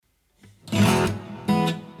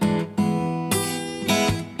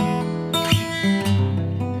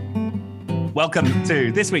Welcome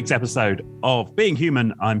to this week's episode of Being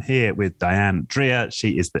Human. I'm here with Diane Dreher.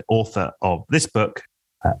 She is the author of this book,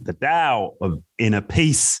 The Tao of Inner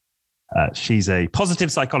Peace. She's a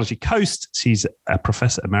positive psychology coach. She's a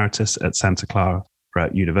professor emeritus at Santa Clara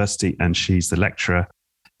University, and she's the lecturer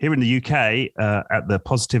here in the UK at the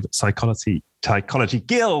Positive Psychology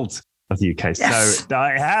Guild of the UK. Yes. So,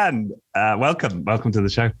 Diane, welcome to the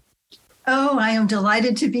show. Oh, I am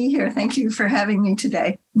delighted to be here. Thank you for having me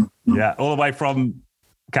today. Yeah, all the way from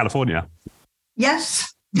California.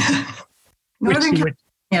 Yes. Northern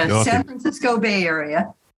California, San Francisco Bay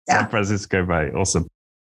Area. Yeah. San Francisco Bay, awesome.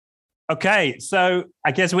 Okay, so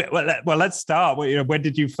I guess let's start. When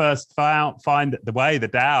did you first find the way, the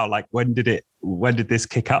Tao? Like, when did this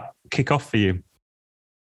kick off for you?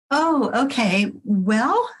 Oh, okay.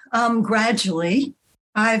 Well, gradually.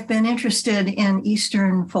 I've been interested in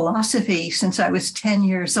Eastern philosophy since I was 10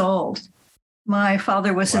 years old. My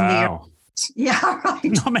father was in the Air Force. Yeah, right.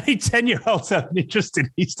 Not many 10-year-olds have an interest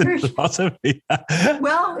in Eastern philosophy.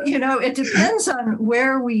 Well, it depends on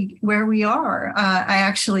where we are. I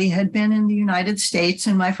actually had been in the United States,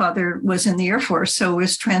 and my father was in the Air Force, so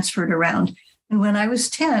was transferred around. And when I was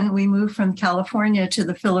 10, we moved from California to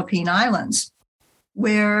the Philippine Islands,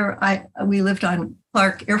 where we lived on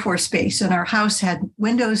Clark Air Force Base, and our house had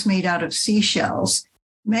windows made out of seashells.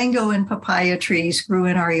 Mango and papaya trees grew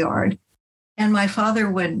in our yard. And my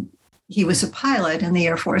father he was a pilot in the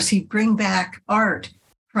Air Force. He'd bring back art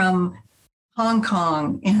from Hong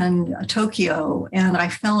Kong and Tokyo. And I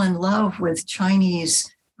fell in love with Chinese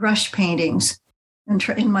brush paintings. And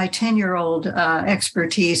in my 10-year-old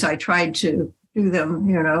expertise, I tried to do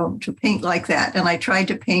them, to paint like that. And I tried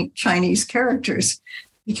to paint Chinese characters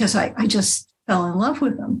because I just fell in love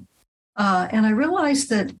with them. And I realized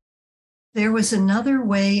that there was another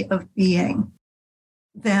way of being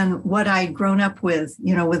than what I'd grown up with,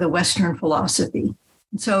 with a Western philosophy.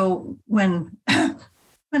 And so when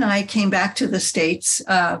I came back to the States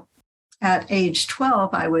at age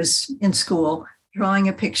 12, I was in school drawing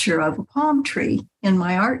a picture of a palm tree in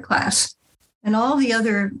my art class. And all the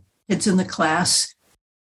other kids in the class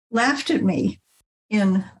laughed at me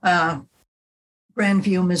in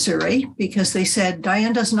Grandview, Missouri, because they said,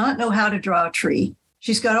 Diane does not know how to draw a tree.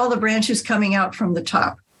 She's got all the branches coming out from the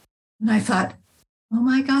top. And I thought, oh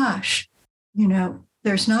my gosh,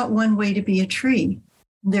 there's not one way to be a tree.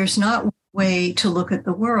 There's not one way to look at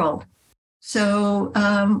the world. So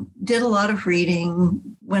did a lot of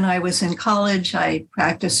reading. When I was in college, I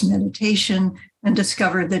practiced meditation and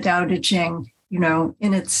discovered the Tao Te Ching,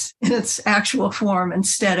 in its actual form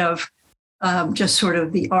instead of just sort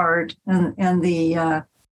of the art and the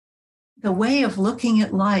way of looking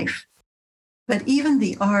at life. But even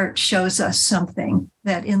the art shows us something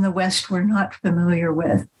that in the West we're not familiar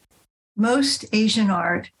with. Most Asian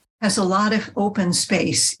art has a lot of open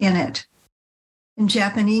space in it. In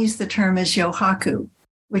Japanese, the term is yohaku,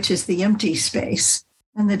 which is the empty space.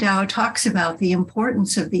 And the Tao talks about the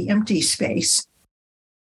importance of the empty space,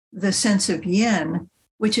 the sense of yin,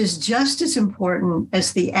 which is just as important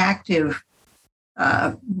as the active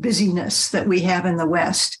busyness that we have in the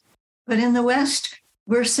West. But in the West,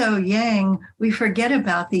 we're so yang, we forget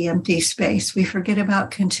about the empty space. We forget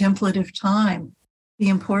about contemplative time, the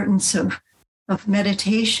importance of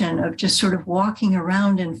meditation, of just sort of walking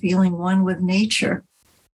around and feeling one with nature.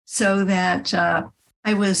 So that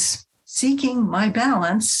I was seeking my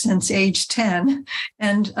balance since age 10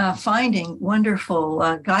 and finding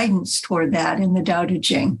wonderful guidance toward that in the Tao Te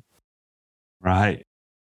Ching. Right.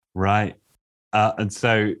 And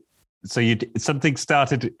so something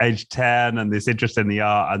started at age 10 and this interest in the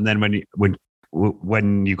art. And then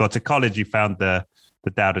when you got to college, you found the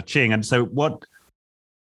Tao Te Ching. And so what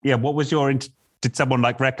was did someone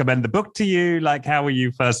recommend the book to you? How were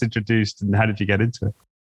you first introduced and how did you get into it?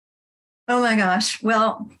 Oh my gosh.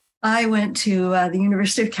 Well, I went to the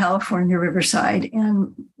University of California, Riverside,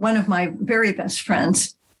 and one of my very best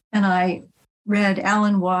friends and I read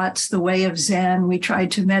Alan Watts' The Way of Zen. We tried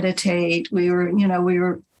to meditate. We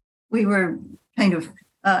were kind of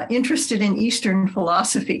interested in Eastern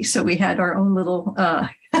philosophy. So we had our own little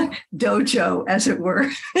dojo, as it were,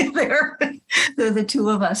 there. The two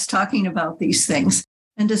of us talking about these things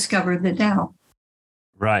and discovered the Tao.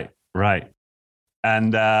 Right.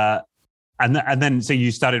 And then so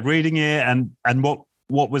you started reading it, and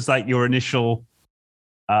what was your initial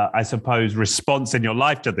I suppose response in your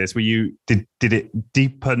life to this? Did it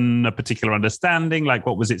deepen a particular understanding?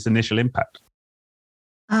 What was its initial impact?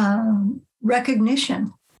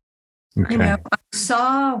 Recognition. Okay. I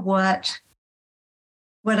saw what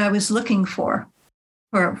I was looking for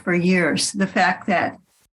years. The fact that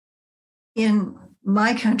in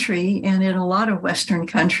my country and in a lot of Western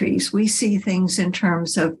countries, we see things in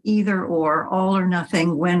terms of either or, all or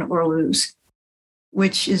nothing, win or lose,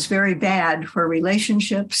 which is very bad for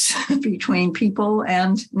relationships between people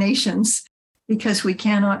and nations because we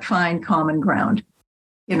cannot find common ground.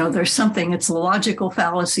 There's something, it's the logical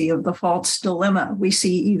fallacy of the false dilemma. We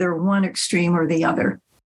see either one extreme or the other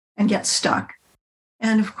and get stuck.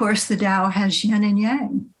 And of course, the Tao has yin and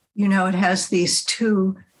yang. It has these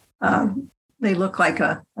two, they look like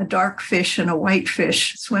a dark fish and a white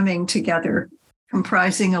fish swimming together,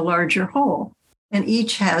 comprising a larger whole. And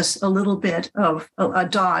each has a little bit of a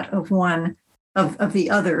dot of one of the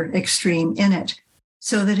other extreme in it,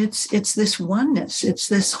 so that it's this oneness, it's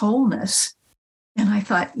this wholeness. And I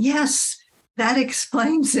thought, yes, that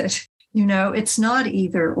explains it. It's not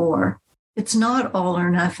either or. It's not all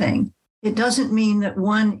or nothing. It doesn't mean that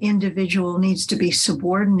one individual needs to be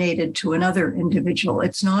subordinated to another individual.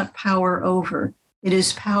 It's not power over. It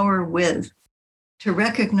is power with. To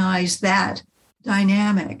recognize that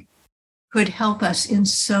dynamic could help us in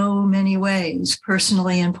so many ways,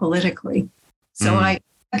 personally and politically. So I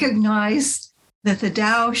recognized that the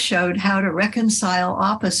Tao showed how to reconcile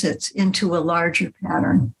opposites into a larger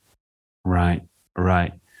pattern. Right.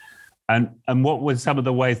 And what were some of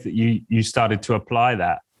the ways that you started to apply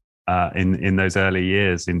that in those early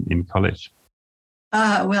years in college?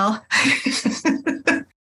 Well,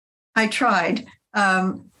 I tried.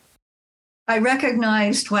 I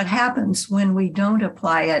recognized what happens when we don't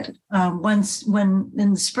apply it. When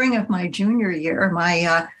in the spring of my junior year,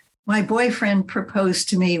 my boyfriend proposed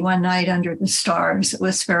to me one night under the stars. It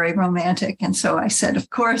was very romantic. And so I said, of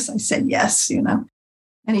course, I said yes, And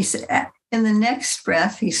he said, in the next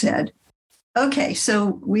breath, he said, okay,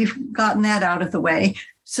 so we've gotten that out of the way.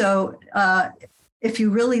 So if you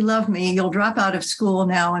really love me, you'll drop out of school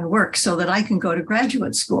now and work so that I can go to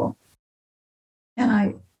graduate school. And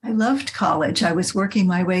I loved college. I was working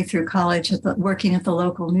my way through college, working at the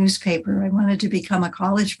local newspaper. I wanted to become a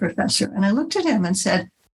college professor. And I looked at him and said,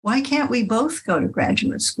 why can't we both go to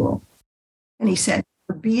graduate school? And he said,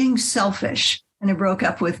 you're being selfish. And he broke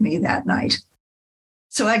up with me that night.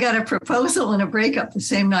 So I got a proposal and a breakup the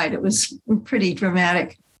same night. It was pretty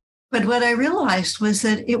dramatic. But what I realized was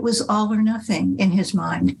that it was all or nothing in his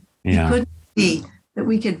mind. Yeah. It couldn't be that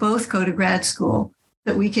we could both go to grad school,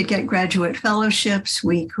 that we could get graduate fellowships,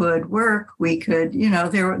 we could work, we could,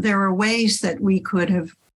 there were ways that we could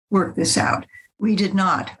have worked this out. We did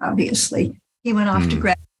not, obviously. He went off to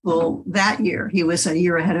grad school that year. He was a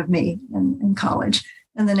year ahead of me in college.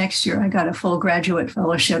 And the next year, I got a full graduate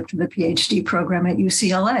fellowship to the PhD program at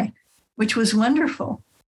UCLA, which was wonderful.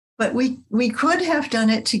 But we could have done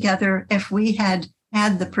it together if we had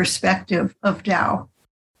the perspective of Tao.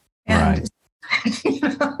 And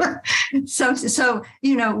so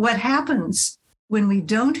what happens when we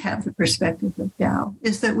don't have the perspective of Tao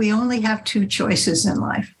is that we only have two choices in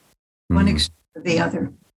life, one extreme or the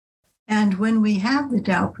other. And when we have the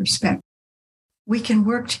Tao perspective, we can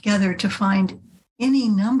work together to find any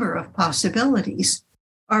number of possibilities.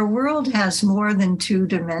 Our world has more than two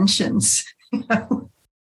dimensions.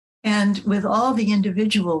 And with all the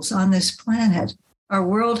individuals on this planet, our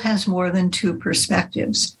world has more than two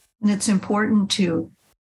perspectives. And it's important to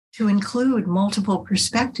include multiple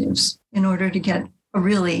perspectives in order to get a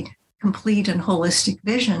really complete and holistic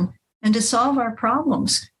vision and to solve our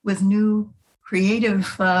problems with new creative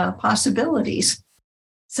possibilities.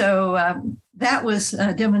 So that was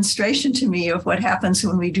a demonstration to me of what happens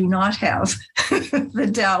when we do not have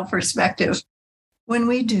the Tao perspective. When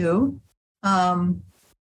we do,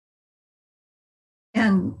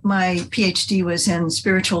 and my PhD was in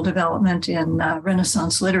spiritual development in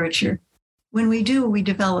Renaissance literature. When we do, we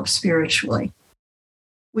develop spiritually.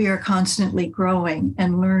 We are constantly growing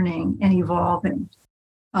and learning and evolving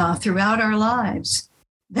throughout our lives.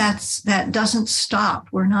 That doesn't stop.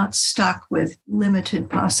 We're not stuck with limited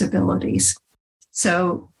possibilities.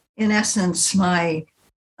 So in essence, my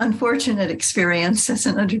unfortunate experience as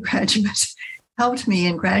an undergraduate helped me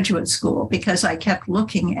in graduate school because I kept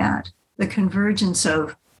looking at the convergence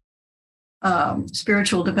of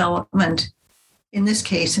spiritual development, in this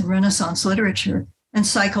case, in Renaissance literature, and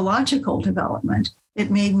psychological development.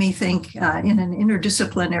 It made me think in an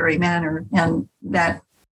interdisciplinary manner, and that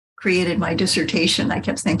created my dissertation. I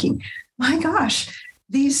kept thinking, my gosh,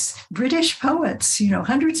 these British poets,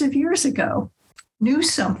 hundreds of years ago, knew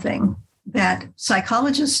something that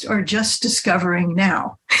psychologists are just discovering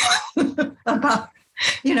now about.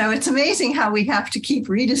 It's amazing how we have to keep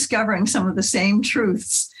rediscovering some of the same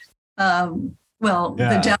truths. The Tao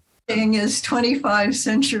Te Ching is 25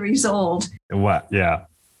 centuries old. What? Yeah.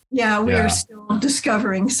 Yeah, we are still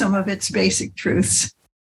discovering some of its basic truths.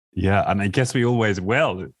 Yeah, and I guess we always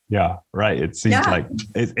will. Yeah, right. It seems like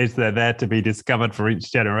it's they're there to be discovered for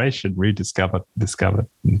each generation, rediscovered, discovered.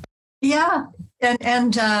 Yeah,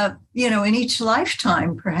 and in each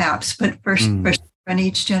lifetime, perhaps, but for in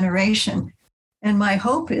each generation. And my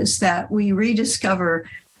hope is that we rediscover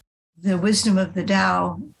the wisdom of the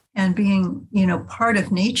Tao and being, part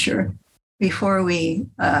of nature before we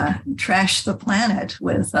trash the planet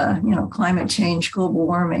with, climate change, global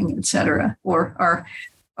warming, et cetera, or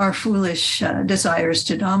our foolish desires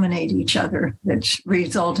to dominate each other that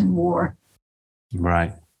result in war.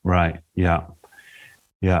 Right. Yeah.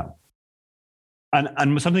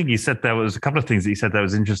 And something you said, there was a couple of things that you said that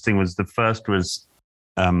was interesting. Was the first was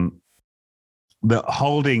that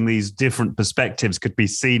holding these different perspectives could be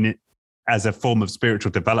seen as a form of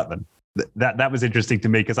spiritual development. That was interesting to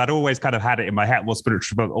me, because I'd always kind of had it in my head, well,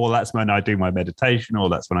 spiritual, or that's when I do my meditation, or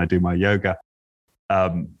that's when I do my yoga.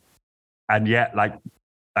 And yet,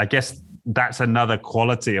 I guess that's another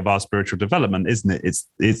quality of our spiritual development, isn't it?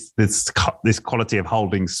 It's this quality of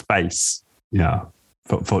holding space,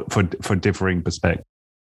 for differing perspectives.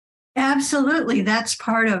 Absolutely. That's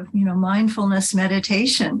part of, mindfulness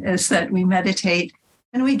meditation, is that we meditate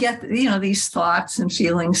and we get, these thoughts and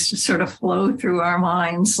feelings to sort of flow through our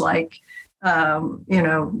minds like a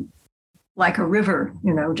river,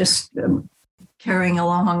 just carrying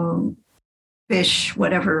along fish,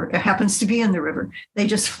 whatever happens to be in the river. They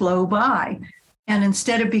just flow by. And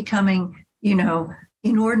instead of becoming,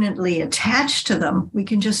 inordinately attached to them, we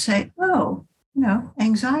can just say, oh,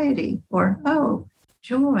 anxiety, or, oh,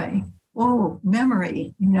 joy, oh,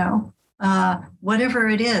 memory, whatever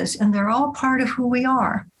it is. And they're all part of who we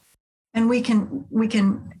are. And we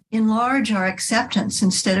can enlarge our acceptance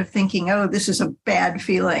instead of thinking, oh, this is a bad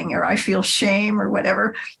feeling, or I feel shame, or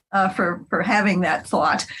whatever, for having that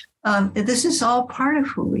thought. This is all part of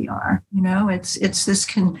who we are. It's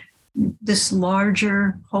this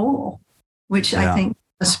larger whole, which I think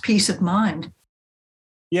is peace of mind.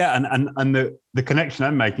 Yeah, and the connection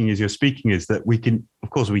I'm making as you're speaking is that we can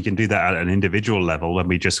do that at an individual level, when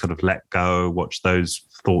we just sort of let go, watch those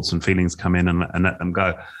thoughts and feelings come in and let them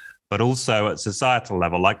go. But also at societal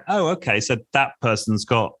level, like, oh, okay, so that person's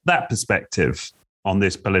got that perspective on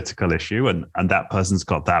this political issue, and that person's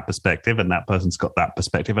got that perspective, and that person's got that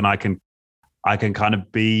perspective, and I can kind of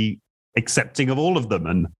be accepting of all of them,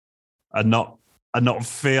 and not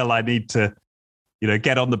feel I need to,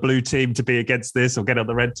 get on the blue team to be against this, or get on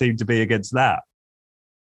the red team to be against that.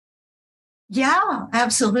 Yeah,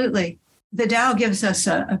 absolutely. The Tao gives us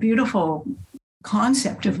a beautiful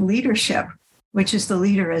concept of leadership, which is the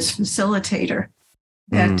leader as facilitator.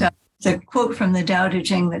 That the quote from the Tao Te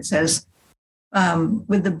Ching that says,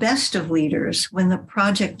 with the best of leaders, when the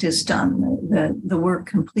project is done, the work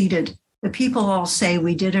completed, the people all say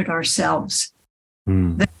we did it ourselves.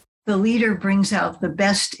 The leader brings out the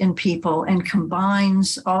best in people and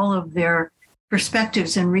combines all of their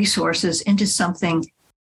perspectives and resources into something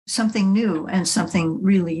new and something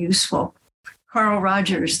really useful. Carl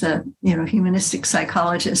Rogers, the humanistic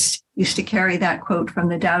psychologist, used to carry that quote from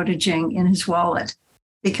the Tao Te Ching in his wallet,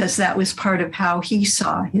 because that was part of how he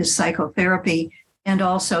saw his psychotherapy and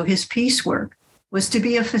also his peace work, was to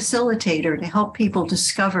be a facilitator, to help people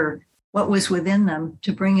discover what was within them,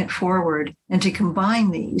 to bring it forward and to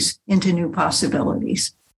combine these into new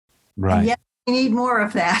possibilities. Right. And yet we need more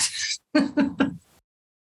of that.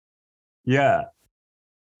 Yeah,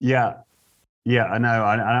 I know.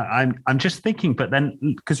 I'm just thinking, but then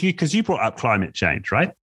because you brought up climate change,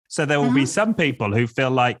 right? So there will be some people who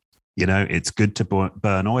feel like, it's good to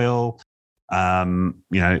burn oil.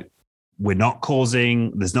 We're not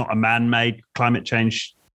there's not a man-made climate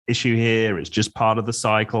change issue here. It's just part of the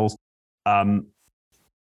cycles. And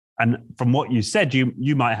from what you said,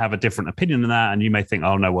 you might have a different opinion on that, and you may think,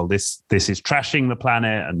 oh no, well, this is trashing the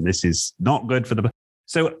planet, and this is not good for the.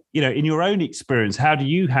 So, in your own experience, how do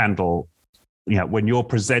you handle, when you're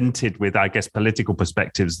presented with, I guess, political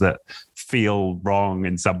perspectives that feel wrong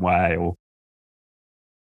in some way, or?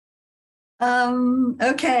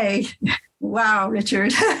 Okay. Wow,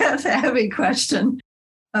 Richard, that's a heavy question.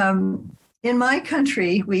 In my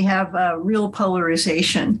country, we have a real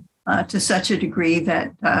polarization to such a degree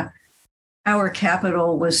that our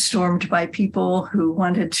capital was stormed by people who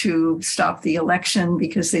wanted to stop the election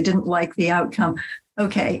because they didn't like the outcome.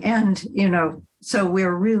 Okay. And, so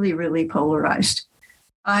we're really, really polarized.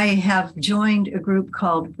 I have joined a group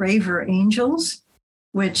called Braver Angels,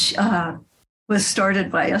 which was started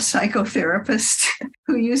by a psychotherapist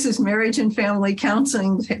who uses marriage and family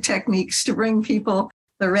counseling techniques to bring people,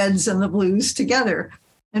 the reds and the blues, together.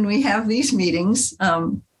 And we have these meetings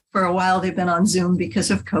for a while they've been on Zoom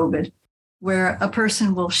because of COVID, where a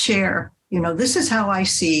person will share, this is how I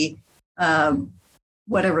see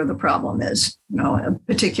whatever the problem is, a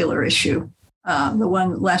particular issue.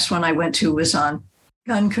 The last one I went to was on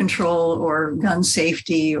gun control or gun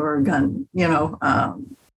safety or gun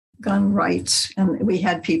rights. And we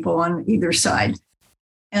had people on either side.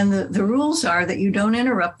 And the rules are that you don't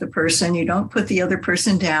interrupt the person, you don't put the other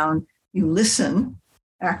person down, you listen,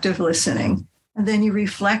 active listening, and then you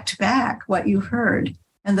reflect back what you heard.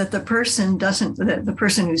 And that the person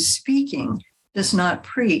who's speaking does not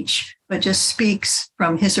preach, but just speaks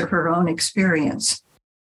from his or her own experience.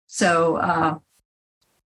 So all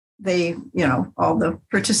the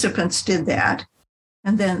participants did that.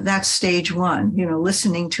 And then that's stage one,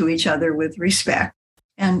 listening to each other with respect.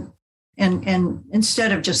 And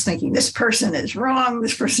instead of just thinking, this person is wrong,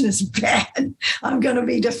 this person is bad, I'm going to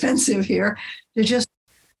be defensive here, to just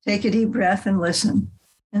take a deep breath and listen.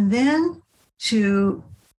 And then to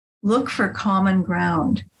look for common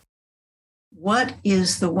ground. What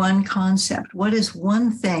is the one concept? What is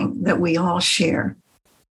one thing that we all share?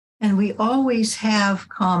 And we always have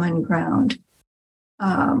common ground.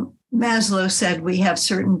 Maslow said we have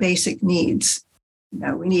certain basic needs.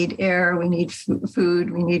 We need air, we need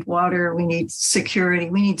food, we need water, we need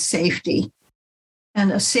security, we need safety.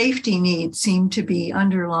 And a safety need seemed to be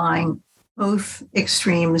underlying both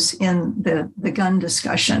extremes in the gun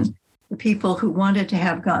discussion. The people who wanted to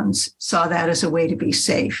have guns saw that as a way to be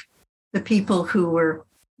safe. The people who were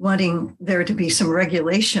wanting there to be some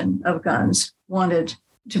regulation of guns wanted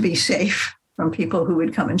to be safe from people who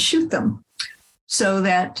would come and shoot them. So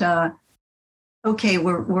that,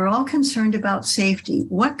 we're all concerned about safety.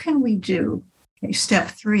 What can we do? Okay, step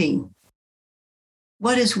 3.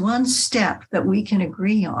 What is one step that we can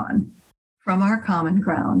agree on from our common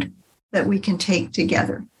ground that we can take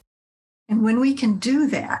together? And when we can do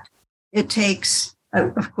that, it takes,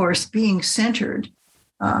 of course, being centered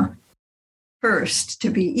first to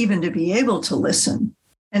be able to listen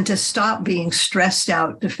and to stop being stressed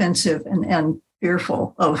out, defensive, and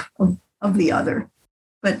fearful of the other,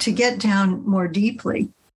 but to get down more deeply.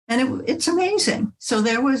 And it's amazing. So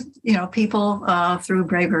there was, people through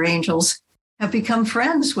Braver Angels have become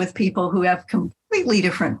friends with people who have completely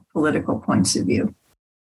different political points of view.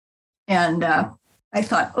 And I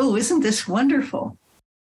thought, oh, isn't this wonderful?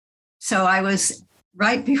 So I was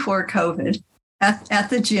right before COVID at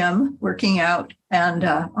the gym working out and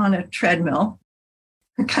on a treadmill,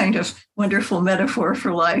 a kind of wonderful metaphor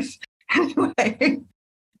for life. Anyway,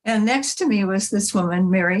 and next to me was this woman,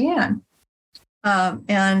 Marianne.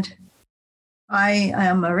 And I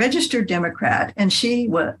am a registered Democrat, and she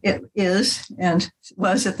was at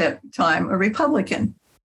that time a Republican.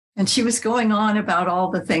 And she was going on about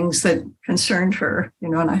all the things that concerned her,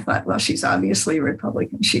 and I thought, well, she's obviously a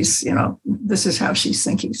Republican. She's, this is how she's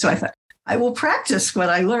thinking. So I thought, I will practice what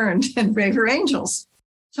I learned in Braver Angels.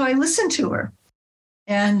 So I listened to her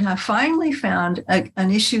and I finally found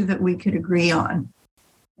an issue that we could agree on.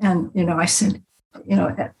 And, I said,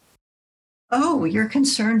 oh, you're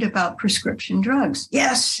concerned about prescription drugs.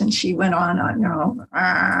 Yes. And she went on,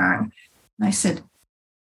 and I said,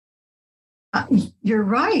 you're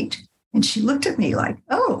right. And she looked at me like,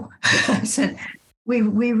 oh, I said, we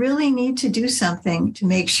really need to do something to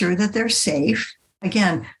make sure that they're safe.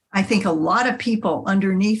 Again, I think a lot of people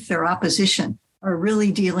underneath their opposition are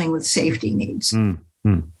really dealing with safety needs.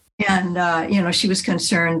 Mm-hmm. And, she was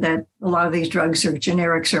concerned that a lot of these drugs or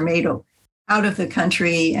generics are made out of the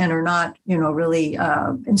country and are not, really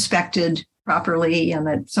inspected properly, and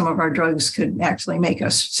that some of our drugs could actually make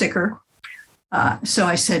us sicker. So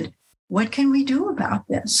I said, what can we do about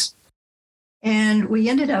this? And we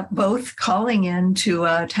ended up both calling into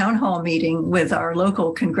a town hall meeting with our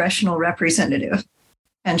local congressional representative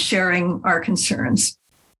and sharing our concerns.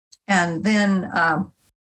 And then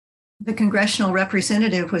the congressional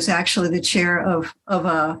representative was actually the chair of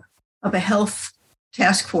a health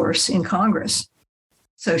task force in Congress.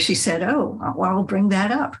 So she said, oh, well, I'll bring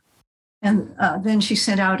that up. And then she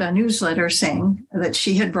sent out a newsletter saying that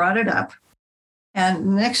she had brought it up. And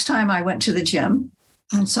the next time I went to the gym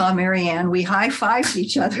and saw Marianne, we high-fived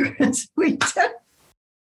each other and we did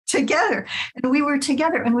together. And we were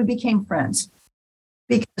together and we became friends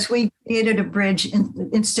because we created a bridge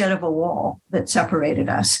instead of a wall that separated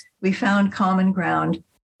us. We found common ground.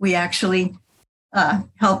 We actually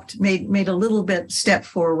helped, made a little bit step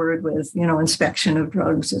forward with, inspection of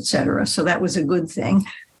drugs, et cetera. So that was a good thing.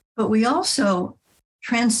 But we also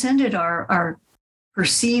transcended our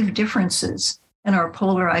perceived differences and our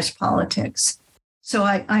polarized politics. So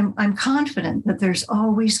I'm confident that there's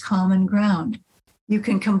always common ground. You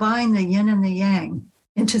can combine the yin and the yang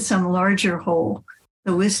into some larger whole.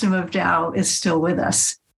 The wisdom of Tao is still with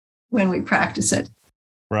us when we practice it.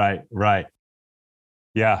 Right.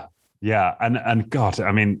 Yeah. And God,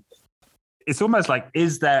 I mean, it's almost like,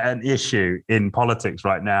 is there an issue in politics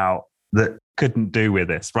right now that couldn't do with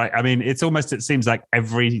this? Right. I mean, it seems like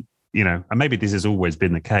every, and maybe this has always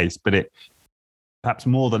been the case, but it perhaps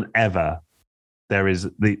more than ever, there is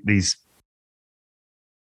these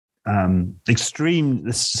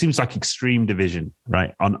this seems like extreme division,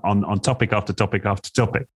 right? On topic after topic after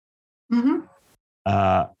topic. Mm-hmm.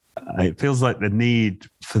 It feels like the need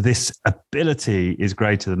for this ability is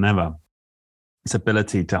greater than ever. This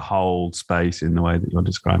ability to hold space in the way that you're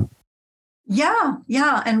describing. Yeah.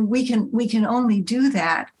 And we can only do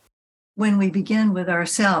that when we begin with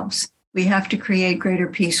ourselves. We have to create greater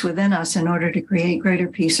peace within us in order to create greater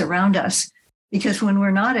peace around us. Because when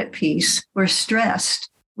we're not at peace, we're stressed,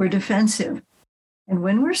 we're defensive. And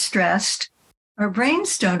when we're stressed, our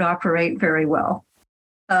brains don't operate very well.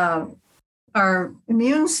 Our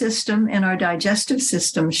immune system and our digestive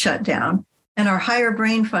system shut down, and our higher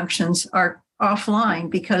brain functions are offline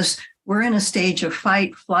because we're in a stage of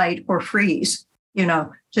fight, flight, or freeze,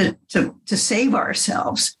 to save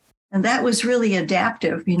ourselves. And that was really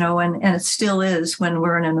adaptive, and it still is when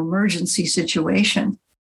we're in an emergency situation.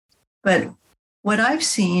 But what I've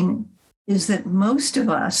seen is that most of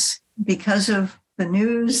us, because of the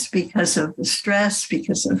news, because of the stress,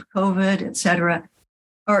 because of COVID, et cetera,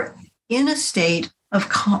 are in a state of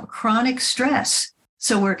chronic stress.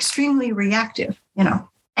 So we're extremely reactive,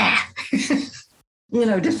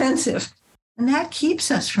 defensive. And that keeps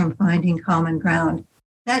us from finding common ground.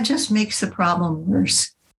 That just makes the problem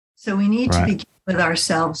worse. So we need to begin with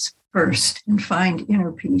ourselves first and find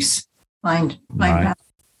inner peace, find balance.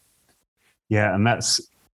 Yeah, and that's,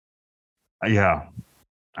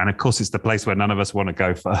 and of course it's the place where none of us want to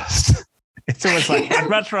go first. It's always like, I'd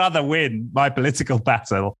much rather win my political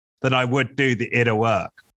battle than I would do the inner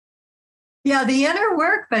work. Yeah, the inner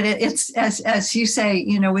work, but it's as you say,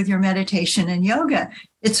 with your meditation and yoga,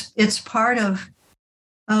 it's part of,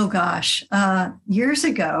 years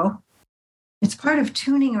ago, it's part of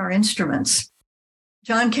tuning our instruments.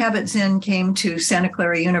 Jon Kabat-Zinn came to Santa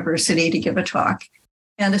Clara University to give a talk,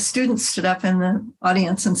 and a student stood up in the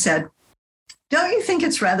audience and said, "Don't you think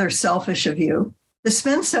it's rather selfish of you to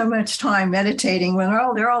spend so much time meditating when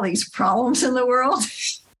there are all these problems in the world?"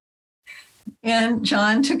 And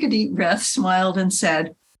John took a deep breath, smiled, and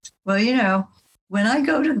said, "Well, when I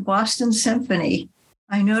go to the Boston Symphony,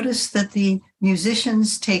 I notice that the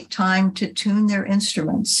musicians take time to tune their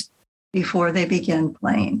instruments before they begin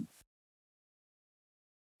playing.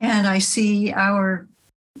 And I see our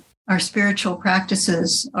spiritual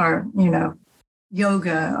practices, our,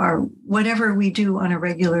 yoga, or whatever we do on a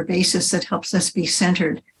regular basis that helps us be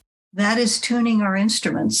centered. That is tuning our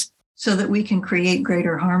instruments so that we can create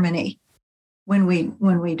greater harmony. When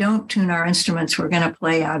we don't tune our instruments, we're going to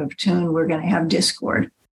play out of tune. We're going to have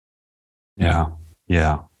discord."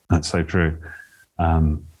 Yeah, that's so true.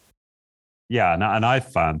 And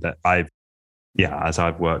I've found that as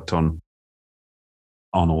I've worked on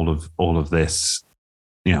all of this,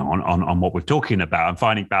 on what we're talking about and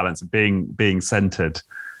finding balance and being centered,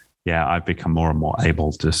 I've become more and more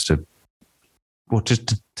able just to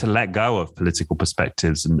let go of political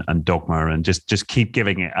perspectives and dogma and just keep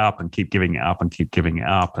giving it up and keep giving it up and keep giving it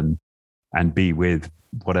up and be with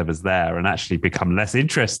whatever's there and actually become less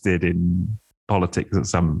interested in politics in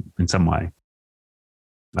some way.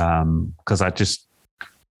 Because I just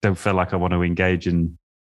don't feel like I want to engage in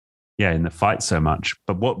the fight so much.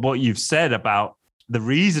 But what you've said about the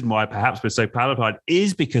reason why perhaps we're so polarized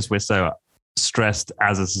is because we're so stressed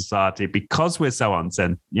as a society, because we're so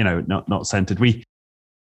not centered.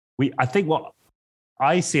 I think what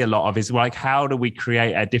I see a lot of is like, how do we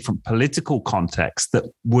create a different political context that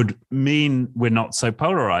would mean we're not so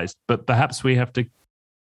polarized? But perhaps we have to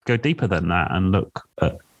go deeper than that and look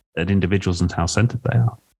at individuals and how centered they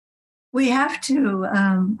are. We have to,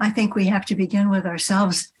 I think we have to begin with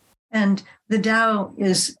ourselves. And the Tao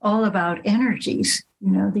is all about energies,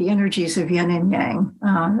 the energies of yin and yang,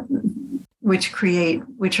 which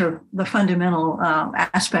are the fundamental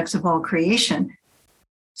aspects of all creation.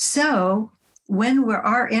 So when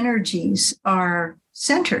our energies are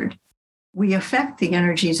centered, we affect the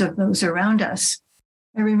energies of those around us.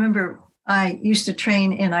 I remember I used to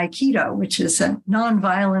train in Aikido, which is a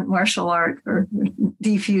nonviolent martial art or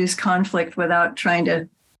defuse conflict without trying to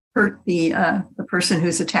hurt the person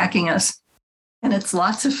who's attacking us. And it's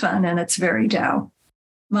lots of fun, and it's very Tao.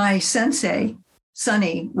 My sensei,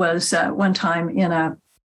 Sunny, was one time in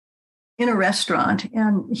in a restaurant,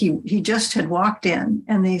 and he just had walked in,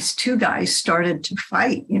 and these two guys started to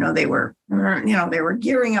fight. They were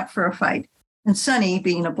gearing up for a fight. And Sonny,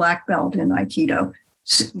 being a black belt in Aikido,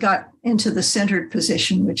 got into the centered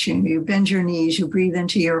position, which you bend your knees, you breathe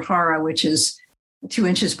into your hara, which is 2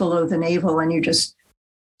 inches below the navel, and you just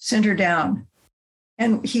center down.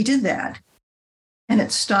 And he did that, and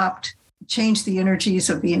it stopped, changed the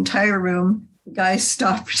energies of the entire room. The guys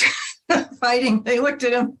stopped fighting. They looked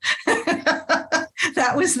at him.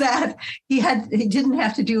 That was that. He didn't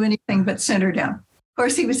have to do anything but center down. Of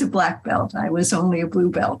course, he was a black belt. I was only a blue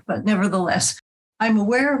belt, but nevertheless, I'm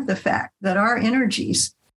aware of the fact that our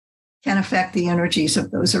energies can affect the energies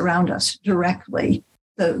of those around us directly,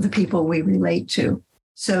 the people we relate to.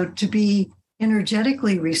 So to be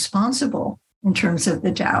energetically responsible in terms of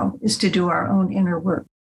the Tao is to do our own inner work.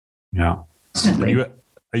 Yeah.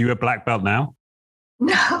 Are you a black belt now?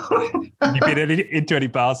 No. Have you been into any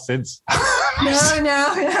bars since? No.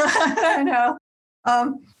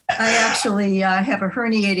 I actually have a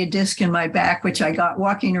herniated disc in my back, which I got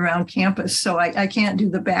walking around campus. So I can't do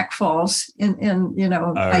the back falls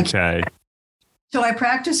Okay. So I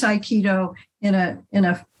practice Aikido in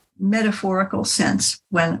a metaphorical sense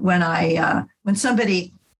when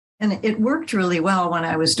somebody, and it worked really well when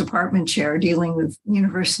I was department chair dealing with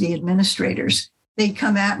university administrators. They'd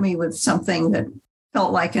come at me with something that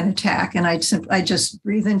felt like an attack, and I'd just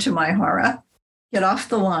breathe into my hara, get off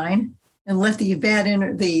the line, and let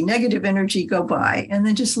the negative energy go by, and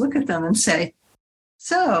then just look at them and say,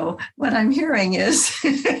 so what I'm hearing is,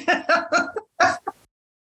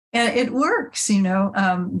 and it works.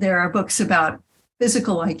 There are books about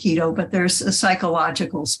physical Aikido, but there's a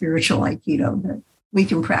psychological, spiritual Aikido that we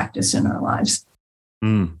can practice in our lives.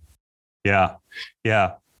 Yeah.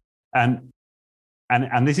 And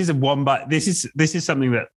this is this is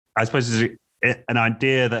something that I suppose is an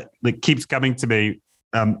idea that keeps coming to me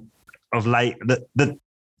of late. That the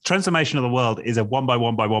transformation of the world is a one by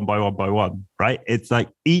one, right? It's like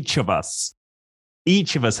each of us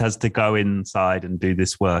has to go inside and do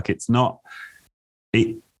this work. It's not.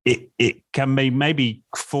 It can be maybe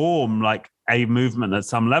form like a movement at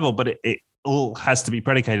some level, but it all has to be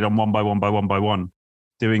predicated on one by one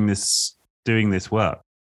doing this work.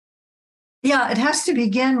 Yeah, it has to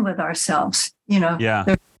begin with ourselves. Yeah.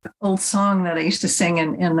 There's an old song that I used to sing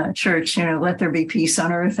in the church, let there be peace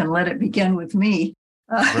on earth and let it begin with me.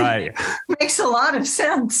 Right. Makes a lot of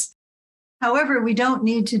sense. However, we don't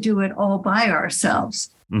need to do it all by ourselves.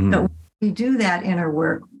 Mm-hmm. But when we do that inner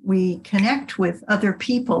work, we connect with other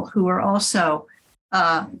people who are also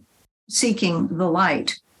seeking the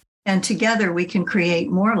light. And together we can create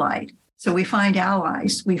more light. So we find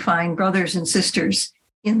allies, we find brothers and sisters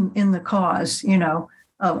in the cause,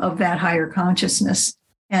 of that higher consciousness.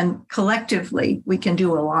 And collectively, we can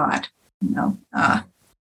do a lot,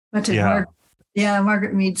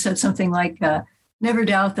 Margaret Mead said something like, never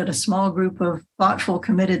doubt that a small group of thoughtful,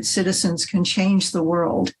 committed citizens can change the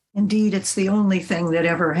world. Indeed, it's the only thing that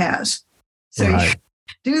ever has. So right.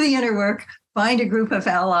 You do the inner work, find a group of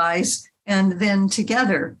allies, and then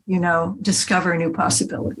together, discover new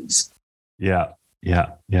possibilities. Yeah.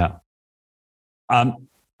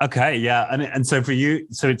 Okay, yeah, and so for you,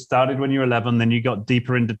 so it started when you were 11, then you got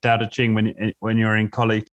deeper into Tao Te Ching when you were in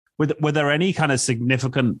college. Were there any kind of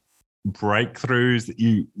significant breakthroughs that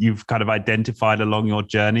you've kind of identified along your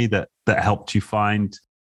journey that helped you find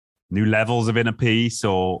new levels of inner peace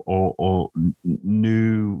or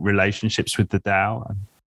new relationships with the Tao?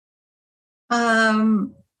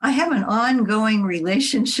 I have an ongoing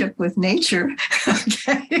relationship with nature.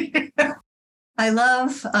 Okay. I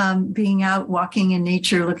love being out walking in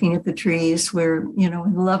nature, looking at the trees. We're, in a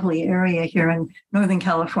lovely area here in Northern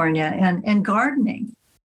California, and gardening.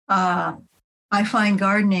 I find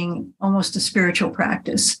gardening almost a spiritual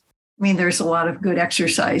practice. I mean, there's a lot of good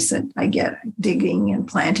exercise that I get, digging and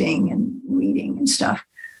planting and weeding and stuff,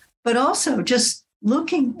 but also just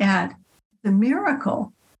looking at the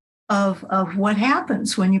miracle of what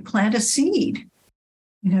happens when you plant a seed.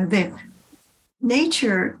 The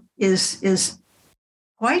nature is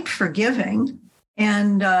quite forgiving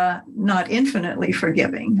and not infinitely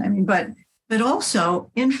forgiving. I mean, but also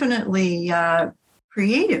infinitely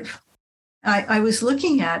creative. I was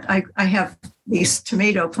looking at, I have these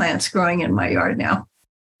tomato plants growing in my yard now.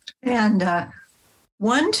 And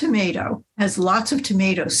one tomato has lots of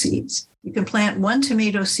tomato seeds. You can plant one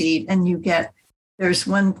tomato seed and there's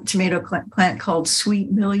one tomato plant called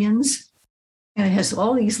Sweet Millions, and it has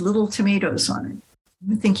all these little tomatoes on it.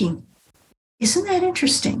 I'm thinking, isn't that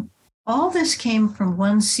interesting? All this came from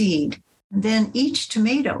one seed. And then each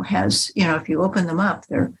tomato has, if you open them up,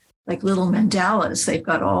 they're like little mandalas. They've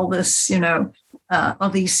got all this, all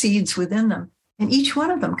these seeds within them. And each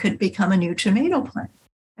one of them could become a new tomato plant.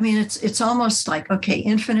 I mean, it's almost like, okay,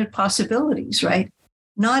 infinite possibilities, right?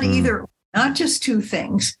 Not just two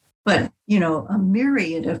things, but, a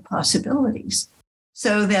myriad of possibilities.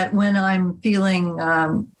 So that when I'm feeling,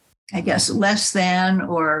 I guess, less than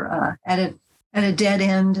or at a dead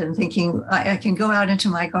end and thinking I can go out into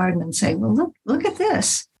my garden and say, well, look at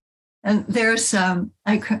this. And there's,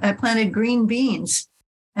 I planted green beans,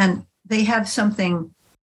 and they have something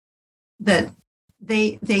that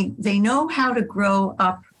they know how to grow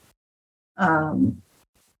up.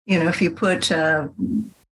 If you put a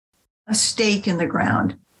stake in the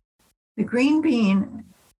ground, the green bean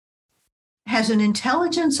has an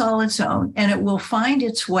intelligence all its own, and it will find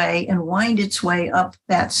its way and wind its way up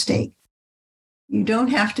that stake. You don't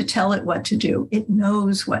have to tell it what to do. It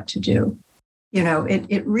knows what to do.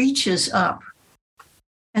 It reaches up.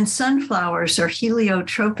 And sunflowers are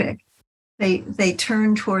heliotropic. They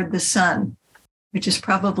turn toward the sun, which is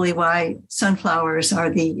probably why sunflowers are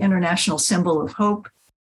the international symbol of hope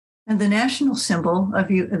and the national symbol of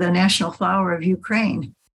the national flower of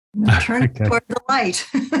Ukraine. Turn toward the light.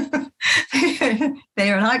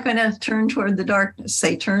 They are not going to turn toward the darkness.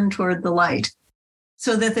 They turn toward the light.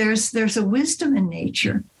 So that there's a wisdom in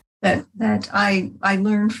nature that I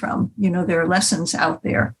learned from. There are lessons out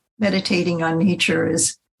there. Meditating on nature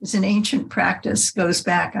is an ancient practice, goes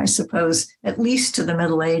back, I suppose, at least to the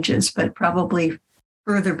Middle Ages, but probably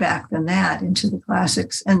further back than that into the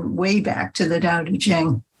classics and way back to the Tao Te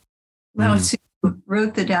Ching. Lao Tzu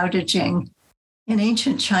wrote the Tao Te Ching in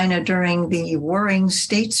ancient China during the Warring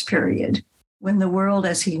States period, when the world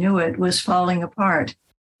as he knew it was falling apart.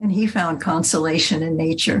 And he found consolation in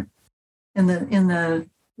nature, in the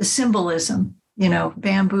symbolism,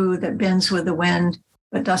 bamboo that bends with the wind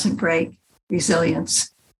but doesn't break,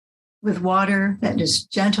 resilience, with water that is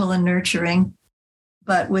gentle and nurturing,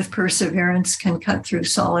 but with perseverance can cut through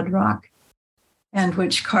solid rock, and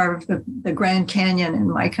which carved the Grand Canyon in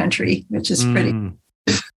my country, which is pretty.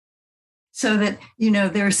 So that,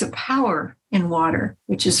 there's a power in water,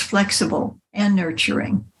 which is flexible and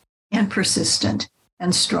nurturing and persistent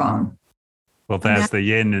and strong. Well, there's the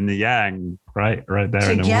yin and the yang, right there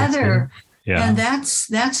together. In the water. Yeah. And that's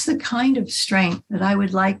the kind of strength that I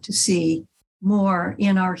would like to see more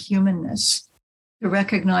in our humanness, to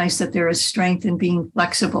recognize that there is strength in being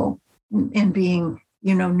flexible, in being,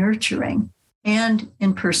 nurturing, and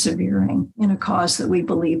in persevering in a cause that we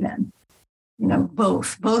believe in.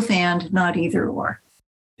 Both and, not either or.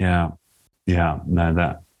 Yeah. No,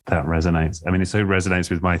 that resonates. I mean, it so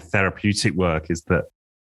resonates with my therapeutic work, is that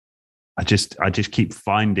I just keep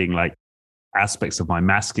finding like aspects of my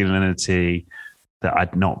masculinity that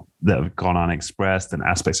have gone unexpressed, and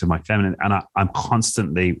aspects of my feminine. And I'm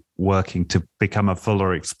constantly working to become a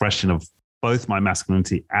fuller expression of both my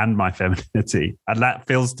masculinity and my femininity. And that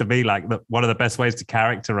feels to me like one of the best ways to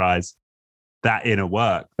characterize that inner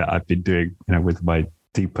work that I've been doing, with my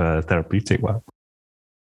deeper therapeutic work.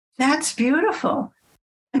 That's beautiful.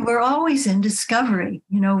 And we're always in discovery.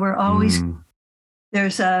 We're always,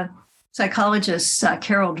 there's a psychologist,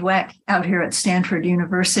 Carol Dweck, out here at Stanford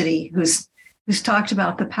University, who's talked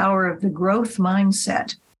about the power of the growth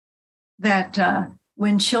mindset, that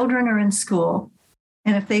when children are in school,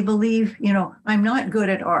 and if they believe, I'm not good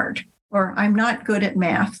at art, or I'm not good at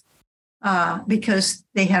math, because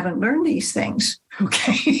they haven't learned these things.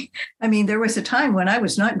 Okay. I mean, there was a time when I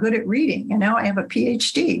was not good at reading, and now I have a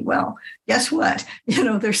PhD. Well, guess what?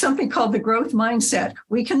 There's something called the growth mindset.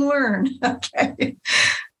 We can learn. Okay.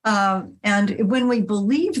 And when we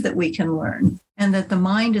believe that we can learn, and that the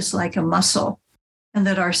mind is like a muscle, and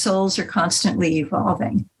that our souls are constantly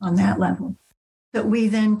evolving on that level, that we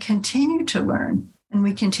then continue to learn and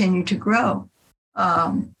we continue to grow.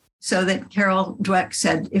 So that Carol Dweck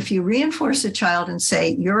said, if you reinforce a child and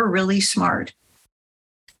say, you're really smart,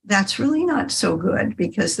 that's really not so good,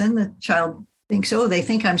 because then the child thinks, oh, they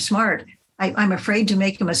think I'm smart. I'm afraid to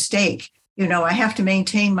make a mistake. I have to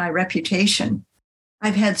maintain my reputation.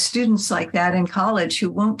 I've had students like that in college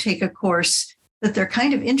who won't take a course that they're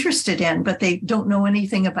kind of interested in, but they don't know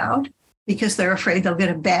anything about, because they're afraid they'll get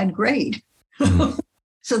a bad grade.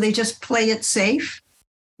 So they just play it safe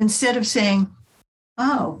instead of saying,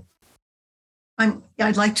 oh,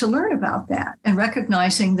 I'd like to learn about that, and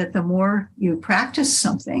recognizing that the more you practice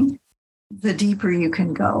something, the deeper you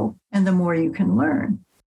can go and the more you can learn.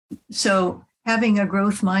 So having a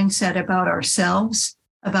growth mindset about ourselves,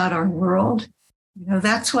 about our world,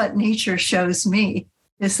 that's what nature shows me,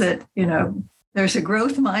 is that, there's a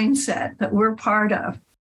growth mindset that we're part of.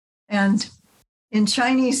 And in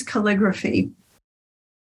Chinese calligraphy,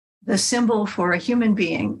 the symbol for a human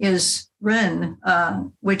being is Ren,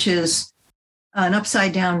 which is an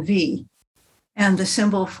upside down V. And the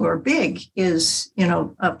symbol for big is,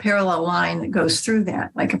 a parallel line that goes through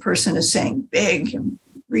that, like a person is saying big and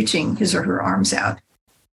reaching his or her arms out.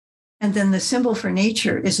 And then the symbol for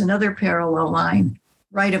nature is another parallel line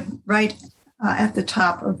right at the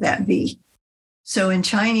top of that V. So in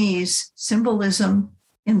Chinese symbolism,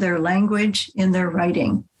 in their language, in their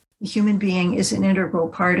writing, the human being is an integral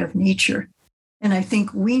part of nature. And I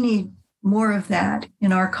think we need more of that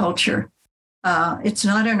in our culture. It's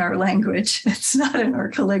not in our language, it's not in our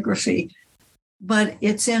calligraphy, but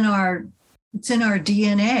it's in our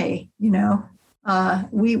DNA.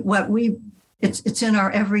 It's in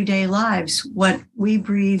our everyday lives. What we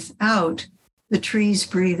breathe out, the trees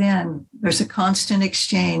breathe in. There's a constant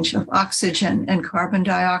exchange of oxygen and carbon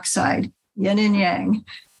dioxide, yin and yang,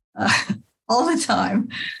 all the time,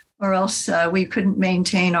 or else we couldn't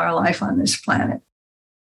maintain our life on this planet.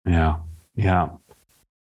 Yeah.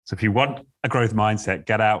 So if you want a growth mindset,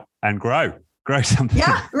 get out and grow something.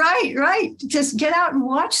 Yeah, right. Just get out and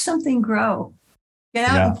watch something grow. Get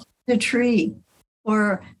out and plant a tree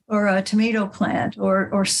or a tomato plant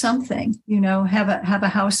or something, have a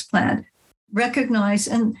house plant. Recognize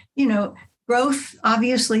and, growth,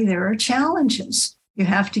 obviously there are challenges. You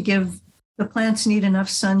have to give the plants need enough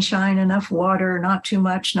sunshine, enough water, not too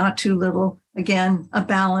much, not too little. Again, a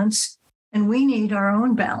balance. And we need our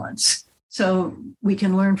own balance. So we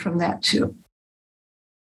can learn from that too.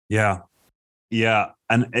 Yeah.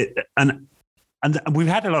 And we've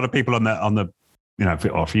had a lot of people on the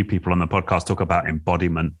or a few people on the podcast talk about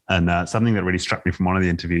embodiment. And something that really struck me from one of the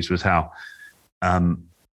interviews was how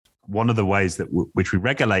one of the ways that which we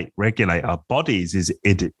regulate our bodies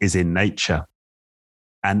is in nature.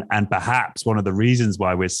 And perhaps one of the reasons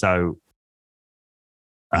why we're so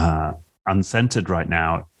uncentered right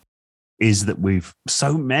now is that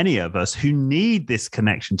so many of us who need this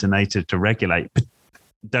connection to nature to regulate, but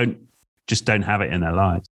don't have it in their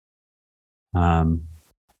lives. I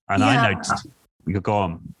noticed. You could go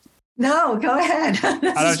on. No, go ahead.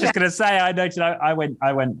 And I was just going to say, I noticed. I went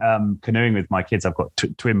canoeing with my kids. I've got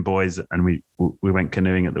twin boys, and we went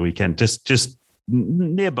canoeing at the weekend, just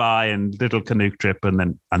nearby, and little canoe trip, and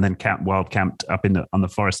then wild camped up on the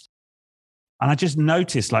forest. And I just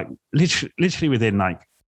noticed, like literally within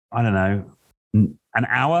I don't know, an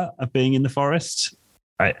hour of being in the forest,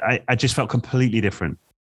 I just felt completely different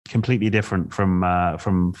from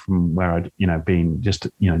where I'd been just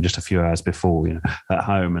a few hours before at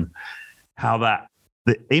home, and how that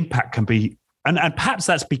the impact can be, and perhaps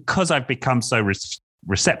that's because I've become so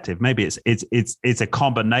receptive. Maybe it's a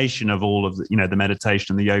combination of all of the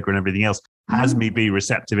meditation and the yoga and everything else has me be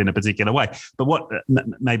receptive in a particular way. But what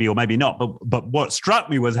maybe or maybe not. But what struck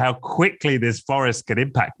me was how quickly this forest could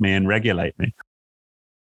impact me and regulate me.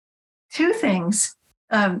 Two things.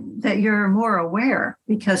 That you're more aware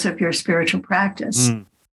because of your spiritual practice.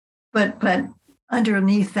 But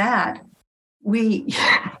underneath that,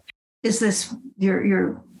 is this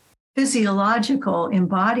your physiological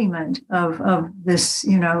embodiment of this,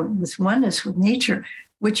 this oneness with nature,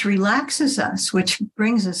 which relaxes us, which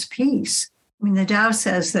brings us peace. I mean, the Tao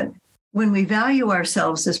says that when we value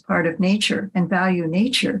ourselves as part of nature and value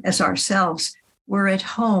nature as ourselves, we're at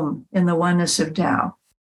home in the oneness of Tao.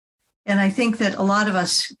 And I think that a lot of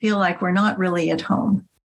us feel like we're not really at home.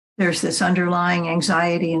 There's this underlying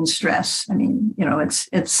anxiety and stress. I mean,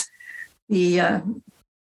 it's the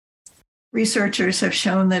researchers have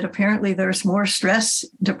shown that apparently there's more stress,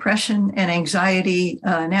 depression, and anxiety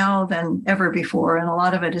now than ever before. And a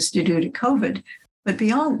lot of it is due to COVID. But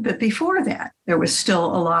before that, there was still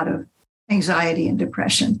a lot of anxiety and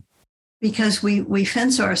depression because we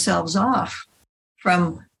fence ourselves off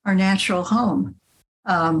from our natural home.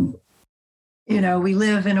 We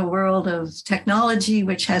live in a world of technology,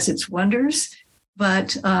 which has its wonders.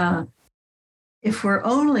 But if we're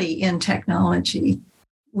only in technology,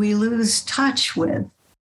 we lose touch with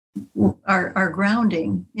our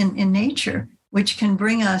grounding in nature, which can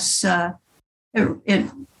bring us,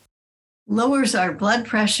 it lowers our blood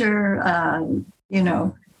pressure,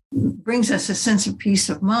 brings us a sense of peace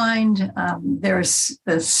of mind. There's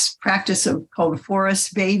this practice called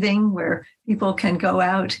forest bathing, where people can go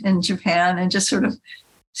out in Japan and just sort of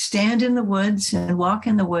stand in the woods and walk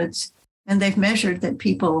in the woods. And they've measured that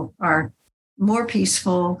people are more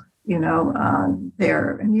peaceful,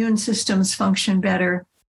 their immune systems function better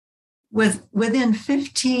within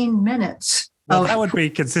 15 minutes. Well, that would be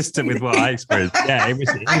consistent with what I experienced. Yeah, it was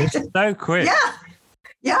so quick.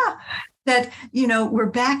 Yeah. That, we're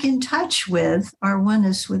back in touch with our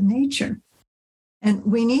oneness with nature. And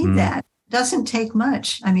we need that doesn't take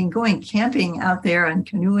much. I mean, going camping out there and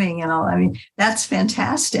canoeing and all, I mean, that's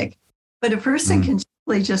fantastic. But a person can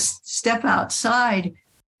simply just step outside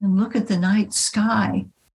and look at the night sky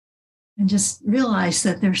and just realize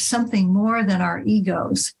that there's something more than our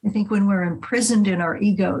egos. I think when we're imprisoned in our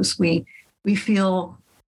egos, we feel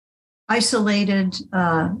isolated,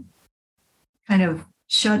 kind of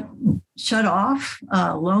shut off,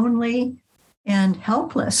 lonely, and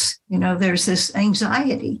helpless. There's this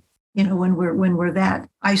anxiety. When we're that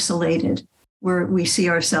isolated, we see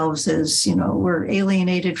ourselves as we're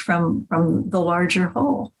alienated from the larger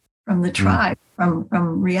whole, from the tribe,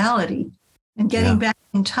 from reality, and getting back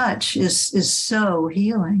in touch is so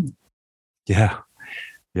healing. Yeah.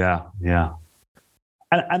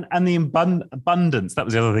 And the abundance, that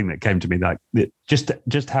was the other thing that came to me, like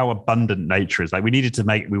just how abundant nature is. Like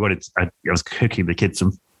I was cooking the kids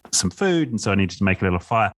some food, and so I needed to make a little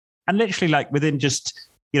fire. And literally, like within just,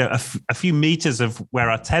 a few meters of where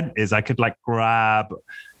our tent is, I could like grab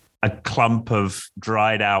a clump of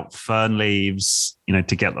dried out fern leaves,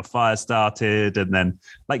 to get the fire started. And then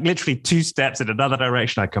like literally 2 steps in another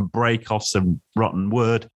direction, I can break off some rotten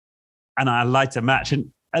wood and I light a match.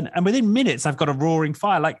 And within minutes, I've got a roaring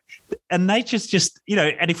fire. And nature's just,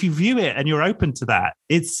 and if you view it and you're open to that,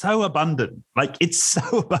 it's so abundant. Like it's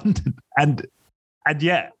so abundant. And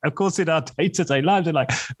yet, of course, in our day-to-day lives, we're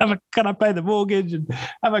like, can I pay the mortgage? And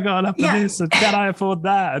have I got enough for this? And can I afford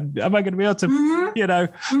that? And am I going to be able to,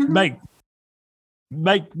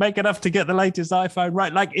 make enough to get the latest iPhone?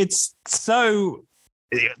 Right. Like it's so,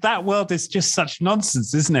 that world is just such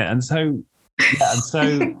nonsense, isn't it? And so,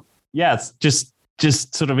 it's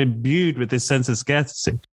just sort of imbued with this sense of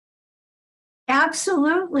scarcity.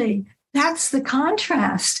 Absolutely. That's the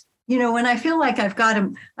contrast. When I feel like I've got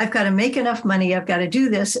to make enough money, I've got to do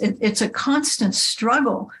this. It's a constant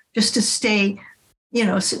struggle just to stay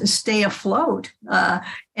afloat.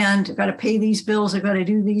 And I've got to pay these bills. I've got to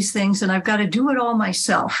do these things, and I've got to do it all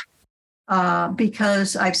myself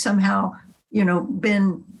because I've somehow,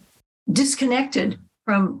 been disconnected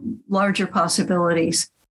from larger possibilities.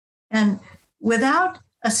 And without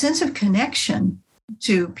a sense of connection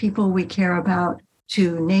to people we care about,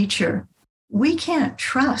 to nature, we can't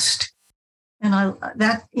trust. And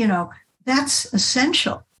that's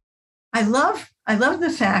essential. I love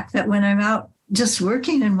the fact that when I'm out just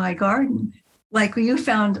working in my garden, like you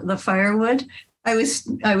found the firewood, I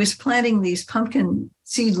was planting these pumpkin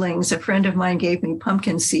seedlings. A friend of mine gave me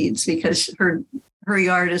pumpkin seeds because her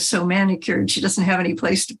yard is so manicured. She doesn't have any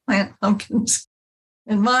place to plant pumpkins.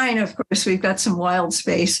 And mine, of course, we've got some wild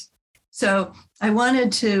space. So I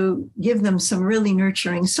wanted to give them some really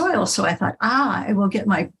nurturing soil. So I thought, I will get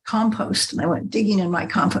my compost. And I went digging in my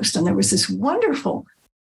compost. And there was this wonderful,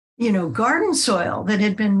 garden soil that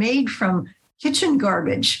had been made from kitchen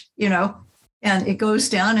garbage, and it goes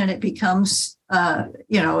down and it becomes,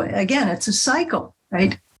 again, it's a cycle,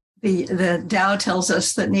 right? The Tao tells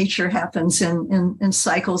us that nature happens in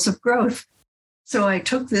cycles of growth. So I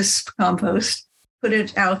took this compost, put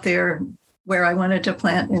it out there where I wanted to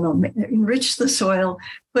plant, enrich the soil,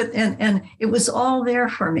 and it was all there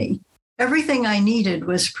for me. Everything I needed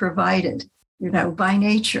was provided, by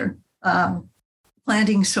nature.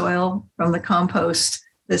 Planting soil from the compost,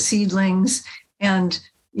 the seedlings, and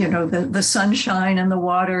the sunshine and the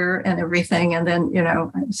water and everything. And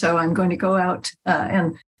then, so I'm going to go out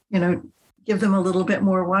and give them a little bit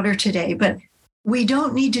more water today. But we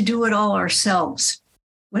don't need to do it all ourselves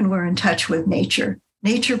when we're in touch with nature.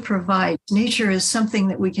 Nature provides. Nature is something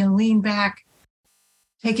that we can lean back,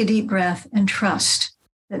 take a deep breath, and trust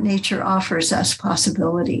that nature offers us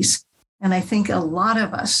possibilities. And I think a lot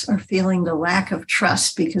of us are feeling the lack of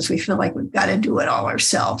trust because we feel like we've got to do it all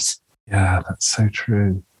ourselves. Yeah, that's so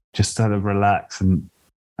true. Just sort of relax and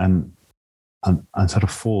sort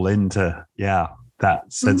of fall into,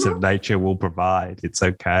 that sense of nature will provide. It's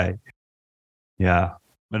okay. Yeah.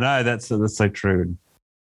 But no, that's so true.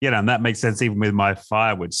 And that makes sense even with my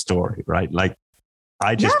firewood story, right? Like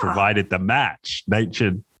I just provided the match.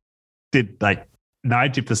 Nature did like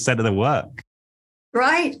 90% of the work.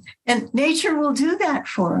 Right. And nature will do that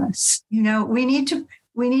for us. We need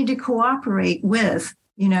to cooperate with,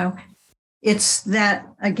 it's that,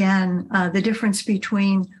 again, the difference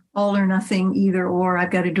between all or nothing, either or, I've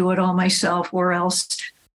got to do it all myself or else,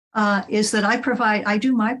 is that I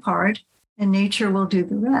do my part and nature will do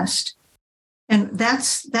the rest. And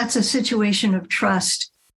that's a situation of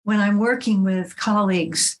trust when I'm working with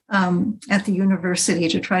colleagues at the university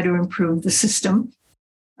to try to improve the system.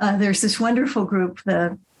 There's this wonderful group,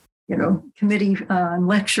 the committee on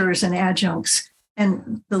lecturers and adjuncts,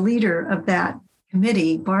 and the leader of that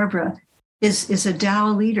committee, Barbara, is a Tao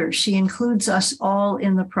leader. She includes us all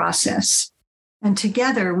in the process. And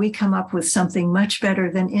together we come up with something much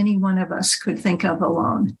better than any one of us could think of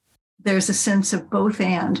alone. There's a sense of both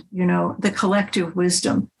and, the collective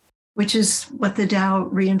wisdom, which is what the Tao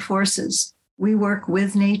reinforces. We work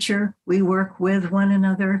with nature. We work with one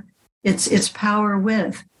another. It's power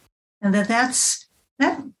with. And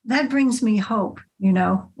that brings me hope,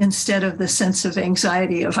 instead of the sense of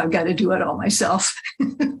anxiety of I've got to do it all myself.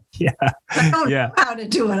 Yeah. I don't know how to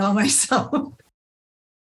do it all myself.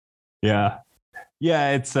 Yeah.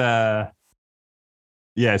 Yeah. It's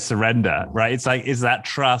surrender, right? It's that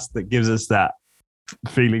trust that gives us that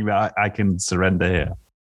feeling that I can surrender here.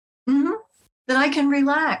 Mm-hmm. That I can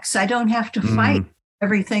relax. I don't have to fight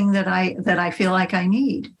everything that I feel like I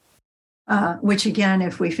need. Which again,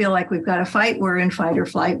 if we feel like we've got to fight, we're in fight or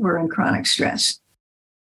flight. We're in chronic stress.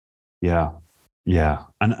 Yeah. Yeah.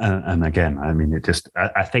 And again, I mean,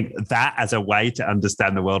 I think that as a way to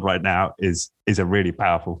understand the world right now is a really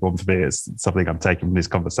powerful form for me. It's something I'm taking from this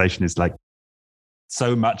conversation is like,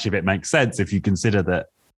 so much of it makes sense if you consider that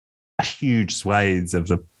huge swathes of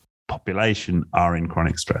the population are in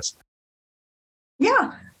chronic stress.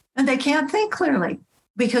 Yeah. And they can't think clearly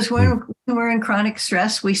because when we're in chronic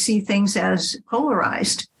stress, we see things as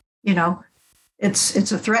polarized.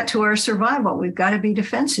 It's a threat to our survival. We've got to be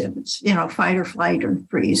defensive. It's, fight or flight or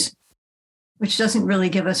freeze, which doesn't really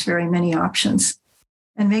give us very many options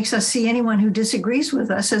and makes us see anyone who disagrees with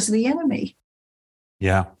us as the enemy.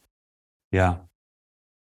 Yeah. Yeah.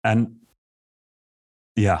 And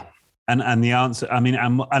the answer, I mean,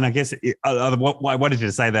 and I guess what I wanted you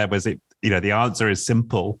to say there was the answer is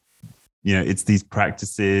simple. It's these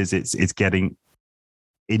practices, it's getting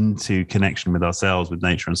into connection with ourselves, with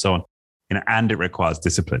nature and so on, and it requires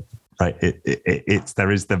discipline, right?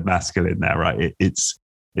 There is the masculine there, right? It's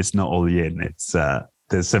not all yin. It's,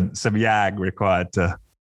 there's some yang required to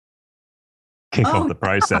kick off the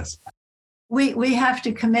process. We have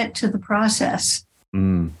to commit to the process.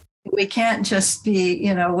 We can't just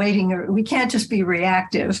be, waiting, or we can't just be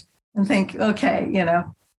reactive and think, okay,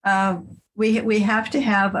 we have to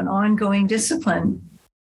have an ongoing discipline,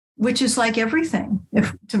 which is like everything.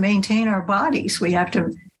 To maintain our bodies, we have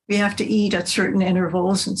to eat at certain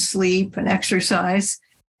intervals and sleep and exercise.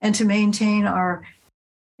 And to maintain our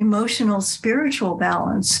emotional, spiritual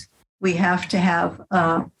balance, we have to have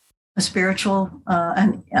a spiritual,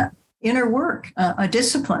 inner work, a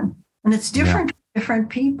discipline. And it's different. Different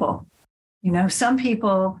people. Some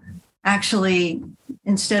people actually,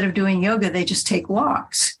 instead of doing yoga, they just take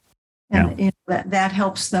walks. And that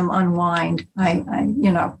helps them unwind.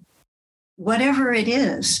 Whatever it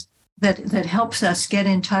is that helps us get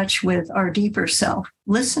in touch with our deeper self,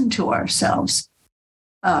 listen to ourselves,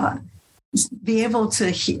 be able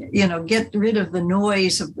to, get rid of the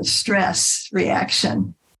noise of the stress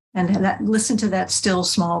reaction and listen to that still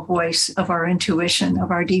small voice of our intuition,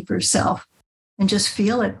 of our deeper self. And just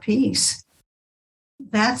feel at peace.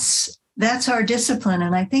 That's our discipline.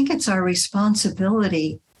 And I think it's our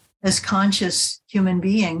responsibility as conscious human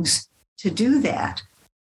beings to do that,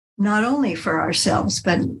 not only for ourselves,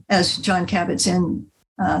 but as Jon Kabat-Zinn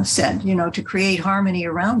said, to create harmony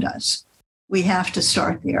around us. We have to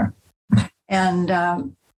start there.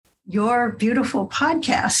 And your beautiful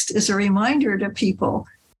podcast is a reminder to people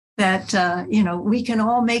that, we can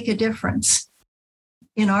all make a difference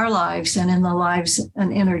in our lives and in the lives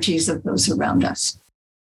and energies of those around us.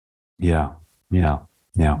 Yeah, we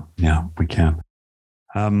can.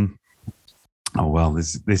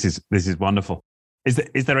 This is wonderful.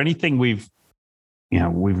 Is there anything we've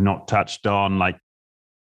not touched on, like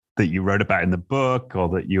that you wrote about in the book or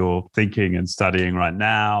that you're thinking and studying right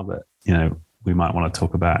now that, we might want to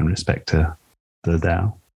talk about in respect to the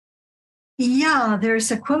Tao? Yeah, there's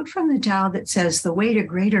a quote from the Tao that says, "The way to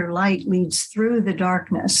greater light leads through the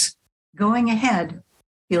darkness. Going ahead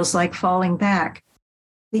feels like falling back.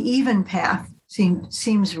 The even path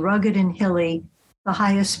seems rugged and hilly, the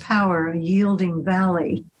highest power a yielding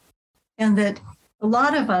valley." And that a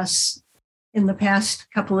lot of us in the past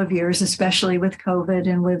couple of years, especially with COVID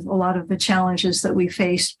and with a lot of the challenges that we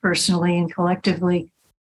faced personally and collectively,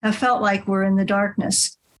 have felt like we're in the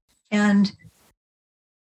darkness. And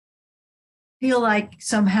feel like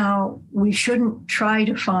somehow we shouldn't try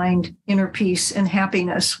to find inner peace and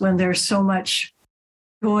happiness when there's so much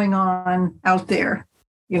going on out there.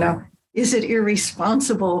 Is it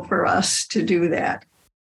irresponsible for us to do that?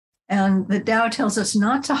 And the Tao tells us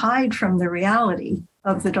not to hide from the reality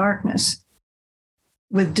of the darkness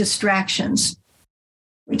with distractions,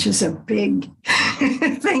 which is a big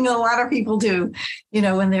thing a lot of people do.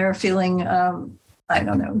 When they're feeling,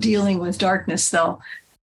 dealing with darkness,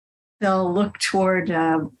 they'll look toward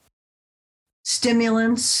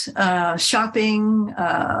stimulants, shopping,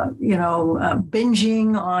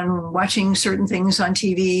 binging on watching certain things on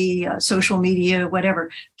TV, social media,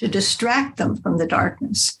 whatever, to distract them from the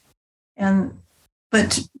darkness.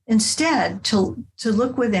 But instead, to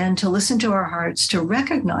look within, to listen to our hearts, to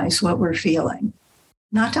recognize what we're feeling,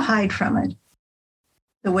 not to hide from it.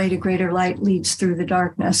 The way to greater light leads through the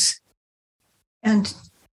darkness. And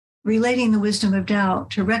relating the wisdom of Tao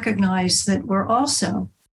to recognize that we're also,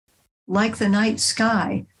 like the night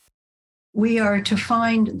sky, we are to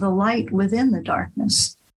find the light within the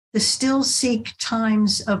darkness, to still seek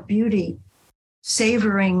times of beauty,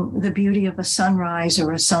 savoring the beauty of a sunrise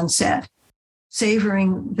or a sunset,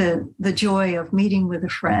 savoring the joy of meeting with a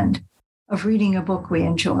friend, of reading a book we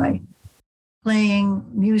enjoy, playing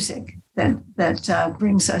music that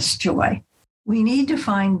brings us joy. We need to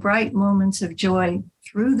find bright moments of joy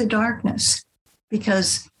through the darkness,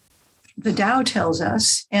 because the Tao tells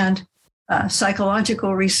us, and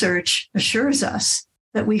psychological research assures us,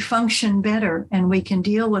 that we function better and we can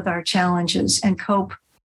deal with our challenges and cope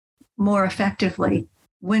more effectively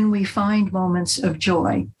when we find moments of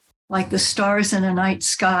joy, like the stars in a night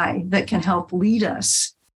sky that can help lead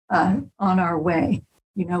us on our way.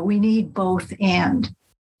 We need both and.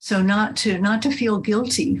 So not to feel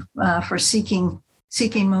guilty for seeking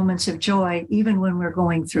moments of joy, even when we're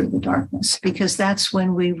going through the darkness, because that's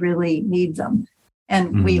when we really need them.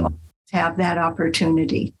 And we always have that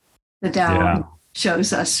opportunity. The Tao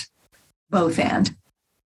shows us both and.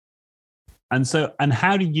 And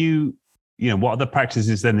how do you what are the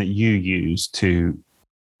practices then that you use to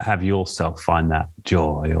have yourself find that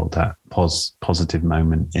joy or that positive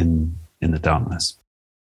moment in the darkness?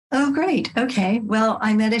 Oh, great. Okay. Well,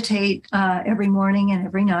 I meditate every morning and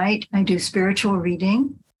every night. I do spiritual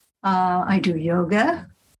reading. I do yoga,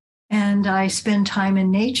 and I spend time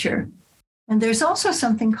in nature. And there's also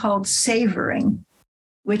something called savoring,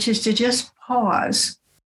 which is to just pause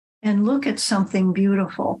and look at something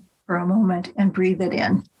beautiful for a moment and breathe it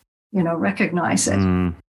in, recognize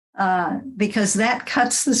it. Because that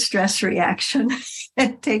cuts the stress reaction.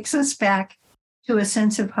 It takes us back to a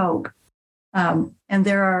sense of hope. And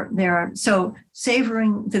there are so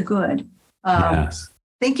savoring the good,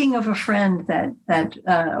 thinking of a friend that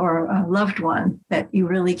or a loved one that you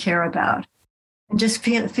really care about, and just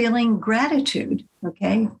feeling gratitude.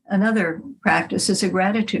 Okay, another practice is a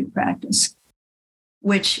gratitude practice,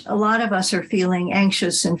 which a lot of us are feeling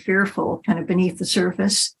anxious and fearful, kind of beneath the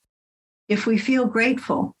surface. If we feel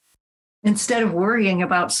grateful, instead of worrying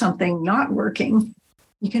about something not working,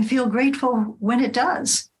 you can feel grateful when it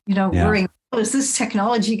does. Worrying, is this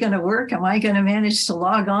technology going to work? Am I going to manage to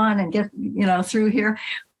log on and get, through here?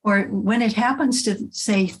 Or when it happens, to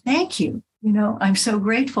say, thank you. I'm so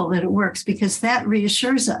grateful that it works, because that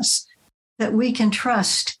reassures us that we can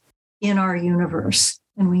trust in our universe,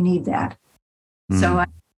 and we need that. So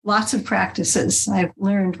lots of practices I've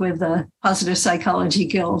learned with the Positive Psychology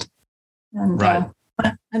Guild. And,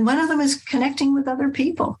 and one of them is connecting with other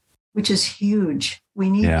people, which is huge. We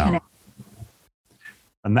need connection.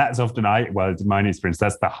 And that's often, in my experience,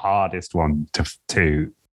 that's the hardest one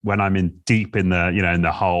to when I'm deep in the, in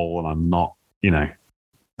the hole, and I'm not,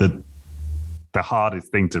 the hardest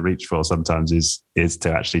thing to reach for sometimes is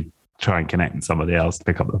to actually try and connect with somebody else, to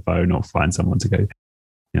pick up the phone or find someone to go,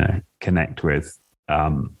 connect with.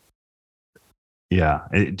 Do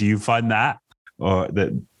you find that, or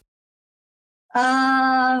that?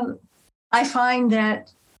 I find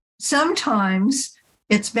that sometimes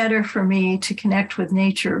it's better for me to connect with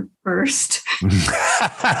nature first. And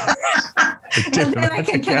then I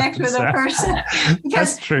can connect with a person.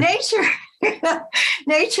 Because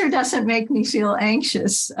nature doesn't make me feel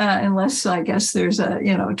anxious unless, I guess, there's a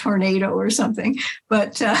tornado or something.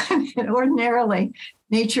 But ordinarily,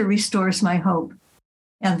 nature restores my hope,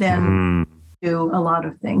 and then do a lot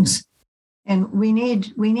of things. And we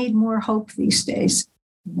need more hope these days.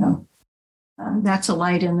 That's a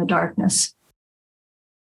light in the darkness.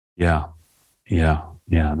 Yeah.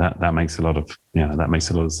 That makes a lot of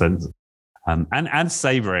sense. And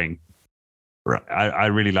savoring. I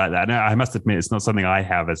really like that. I must admit, it's not something I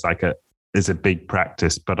have as a big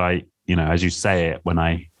practice, but I, as you say it, when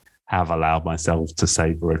I have allowed myself to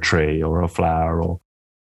savor a tree or a flower or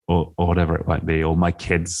whatever it might be, or my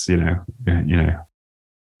kids, it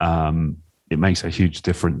makes a huge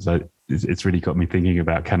difference. It's really got me thinking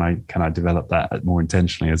about, can I develop that more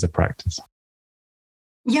intentionally as a practice?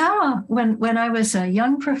 Yeah. When I was a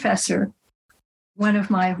young professor, one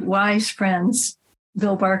of my wise friends,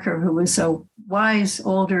 Bill Barker, who was a wise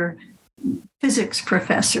older physics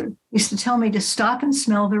professor, used to tell me to stop and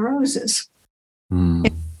smell the roses.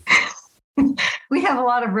 we have a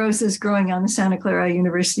lot of roses growing on the Santa Clara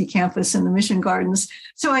University campus in the Mission Gardens.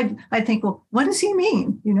 So I think, well, what does he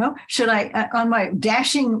mean? Should I, on my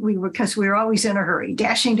dashing, because we were always in a hurry,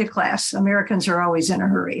 dashing to class. Americans are always in a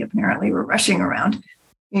hurry. Apparently, we're rushing around.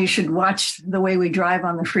 You should watch the way we drive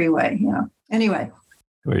on the freeway. Anyway.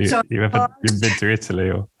 Well, you've been to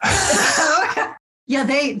Italy, or? Yeah,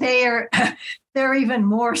 they are. They're even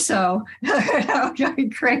more so.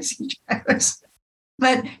 Crazy drivers.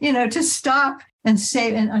 But to stop and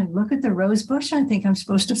say, and I look at the rose bush, and I think I'm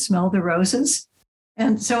supposed to smell the roses.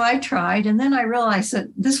 And so I tried, and then I realized that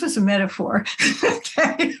this was a metaphor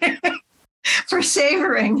for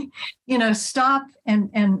savoring. Stop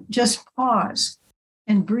and just pause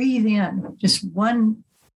and breathe in, just one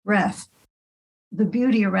breath, the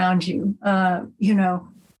beauty around you.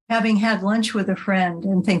 Having had lunch with a friend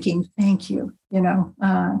and thinking, thank you,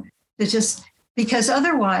 because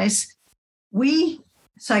otherwise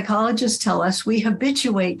psychologists tell us we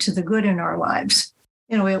habituate to the good in our lives.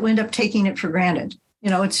 We end up taking it for granted.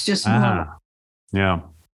 It's just normal. Yeah.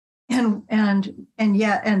 And the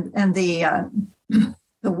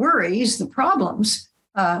worries, the problems,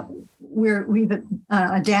 we've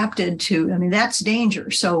adapted to. I mean, that's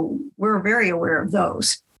danger. So we're very aware of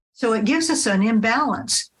those. So it gives us an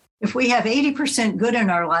imbalance. If we have 80% good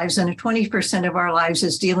in our lives and 20% of our lives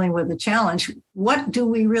is dealing with a challenge, what do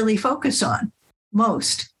we really focus on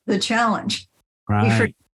most? The challenge. Right. We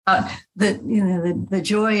forget the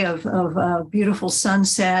joy of a beautiful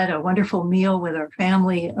sunset, a wonderful meal with our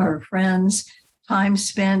family or friends, time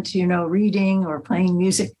spent, reading or playing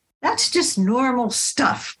music. That's just normal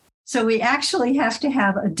stuff. So we actually have to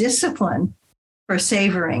have a discipline for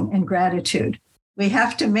savoring and gratitude. We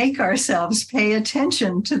have to make ourselves pay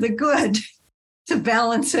attention to the good to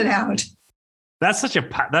balance it out. That's such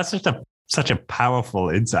a powerful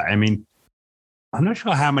insight. I mean, I'm not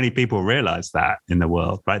sure how many people realize that in the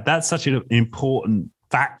world, right? That's such an important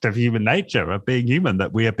fact of human nature, of being human,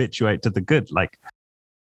 that we habituate to the good,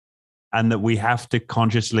 and that we have to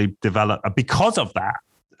consciously develop because of that.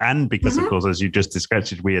 And because, of course, as you just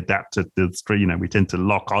described, we adapt to the, we tend to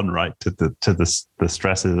lock on, right, to the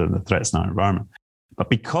stresses and the threats in our environment. But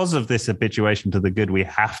because of this habituation to the good, we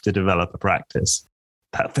have to develop a practice.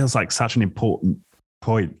 That feels like such an important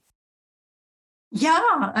point.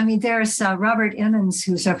 Yeah. I mean, there's Robert Emmons,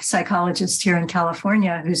 who's a psychologist here in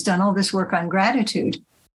California, who's done all this work on gratitude.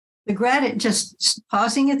 Just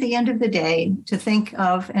pausing at the end of the day to think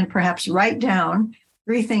of and perhaps write down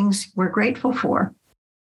 3 things we're grateful for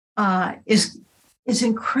is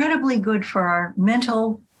incredibly good for our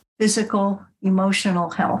mental, physical, emotional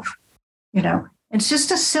health. It's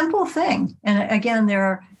just a simple thing. And again,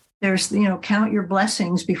 there's count your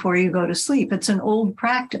blessings before you go to sleep. It's an old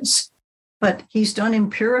practice, but he's done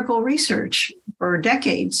empirical research for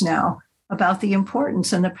decades now about the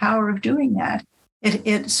importance and the power of doing that.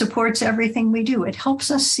 It supports everything we do. It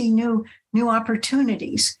helps us see new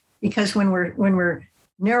opportunities, because when we're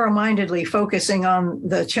narrow-mindedly focusing on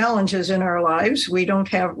the challenges in our lives,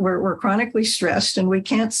 we're chronically stressed and we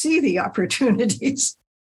can't see the opportunities.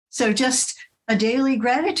 So just a daily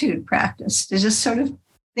gratitude practice to just sort of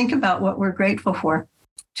think about what we're grateful for.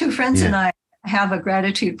 2 friends and I have a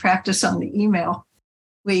gratitude practice on the email.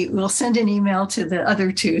 We will send an email to the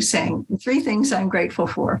other 2 saying 3 things I'm grateful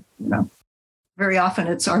for. Very often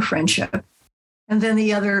it's our friendship. And then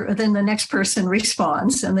the next person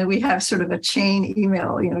responds. And then we have sort of a chain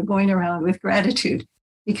email, going around with gratitude,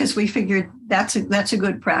 because we figured that's a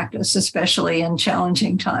good practice, especially in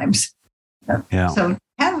challenging times. Yeah. So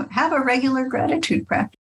have a regular gratitude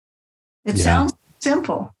practice. It sounds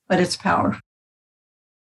simple, but it's powerful.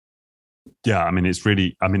 Yeah. I mean, it's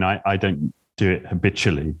really, I don't do it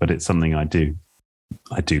habitually, but it's something I do.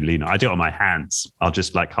 I do lean on. I do it on my hands. I'll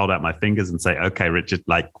just hold out my fingers and say, okay, Richard,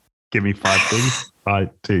 give me 5 things. 1,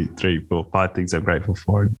 2, 3, 4, 5 things I'm grateful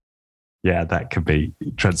for. And yeah, that could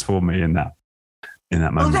transform me in that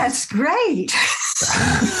moment. Oh, that's great.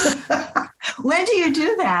 When do you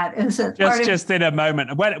do that? Is it just in a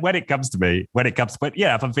moment when it comes to me?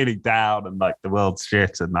 If I'm feeling down and the world's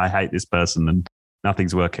shit and I hate this person and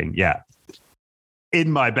nothing's working, in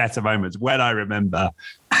my better moments, when I remember,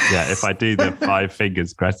 if I do the 5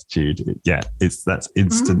 fingers gratitude, that's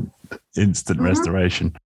instant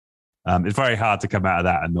restoration. It's very hard to come out of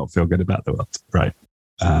that and not feel good about the world, right?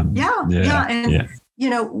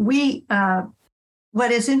 What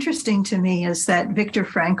is interesting to me is that Viktor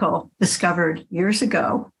Frankl discovered years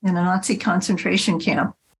ago in a Nazi concentration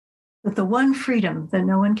camp that the one freedom that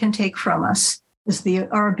no one can take from us is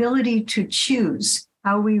our ability to choose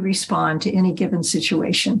how we respond to any given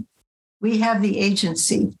situation. We have the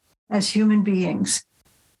agency as human beings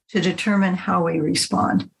to determine how we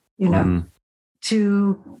respond,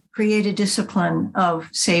 to create a discipline of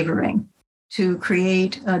savoring, to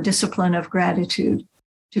create a discipline of gratitude,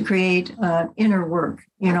 to create inner work,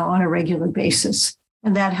 on a regular basis.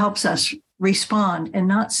 And that helps us respond and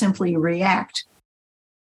not simply react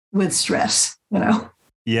with stress, Yeah.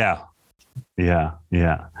 No,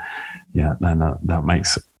 that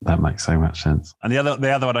makes so much sense. And the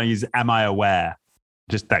other one I use, am I aware?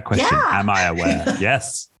 Just that question. Yeah. Am I aware?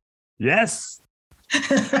 Yes. Am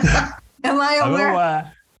I aware? I'm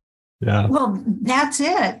aware. Yeah. Well, that's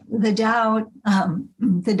it. The Tao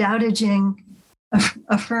Te Ching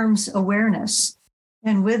affirms awareness.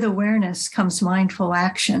 And with awareness comes mindful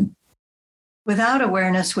action. Without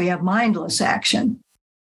awareness, we have mindless action.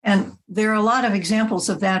 And there are a lot of examples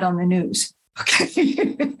of that on the news.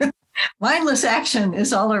 Okay. Mindless action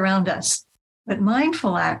is all around us. But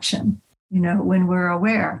mindful action, when we're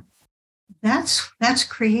aware, that's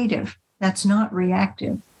creative. That's not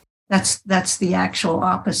reactive. That's the actual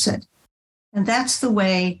opposite. And that's the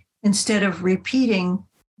way, instead of repeating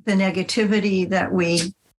the negativity that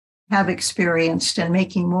we have experienced and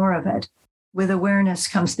making more of it, with awareness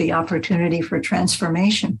comes the opportunity for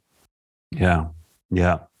transformation. Yeah.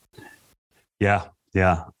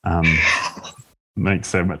 Makes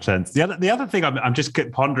so much sense. The other thing I'm just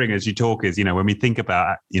pondering as you talk is, when we think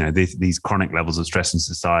about, these chronic levels of stress in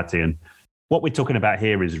society, and what we're talking about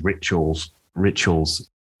here is rituals.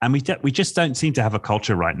 And we just don't seem to have a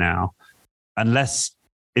culture right now, unless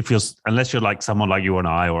you're like someone like you and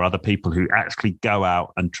I, or other people who actually go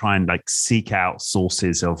out and try and seek out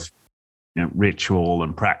sources of ritual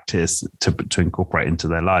and practice to incorporate into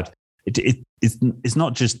their lives. It's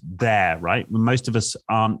not just there, right? Most of us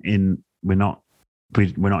we're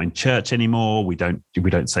not in church anymore. We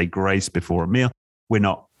don't say grace before a meal. We're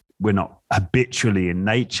not habitually in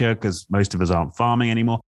nature because most of us aren't farming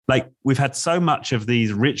anymore. We've had so much of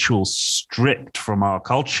these rituals stripped from our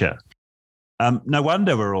culture. No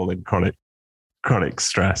wonder we're all in chronic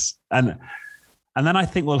stress. And then I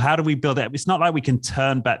think, well, how do we build it? It's not like we can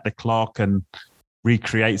turn back the clock and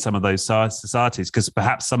recreate some of those societies, because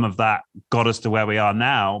perhaps some of that got us to where we are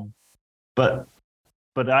now. But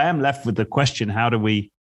I am left with the question: how do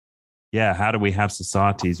we have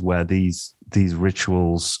societies where these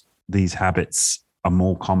rituals, these habits are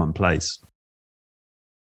more commonplace?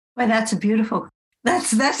 Well, that's a beautiful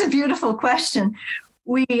question.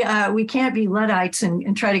 We can't be Luddites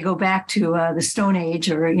and try to go back to the Stone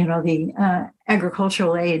Age or the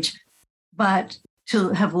agricultural age, but to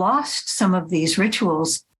have lost some of these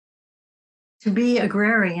rituals, to be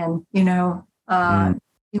agrarian,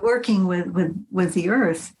 working with the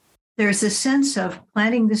earth, there's a sense of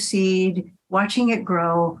planting the seed, watching it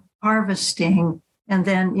grow, harvesting, and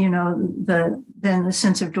then the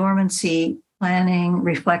sense of dormancy, planning,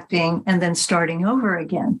 reflecting, and then starting over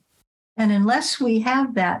again. And unless we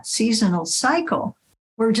have that seasonal cycle,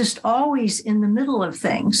 we're just always in the middle of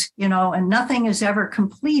things, and nothing is ever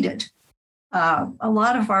completed. A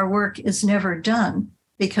lot of our work is never done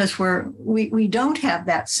because we don't have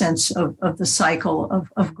that sense of the cycle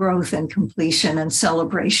of growth and completion and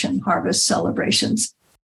celebration, harvest celebrations.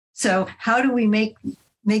 So how do we make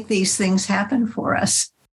these things happen for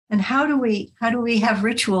us? And how do we have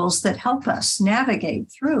rituals that help us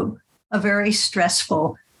navigate through a very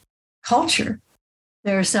stressful culture?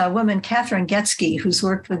 There's a woman, Catherine Getsky, who's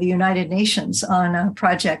worked with the United Nations on a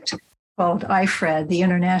project called IFRED, the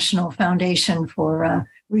International Foundation for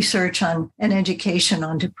Research on and Education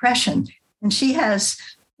on Depression. And she has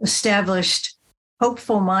established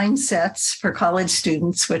hopeful mindsets for college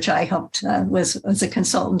students, which I helped was a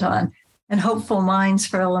consultant on, and hopeful minds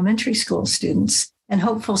for elementary school students, and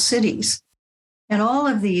hopeful cities. And all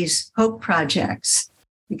of these hope projects,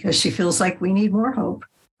 because she feels like we need more hope,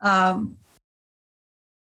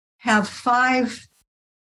 have 5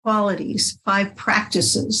 qualities, 5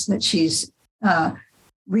 practices that she's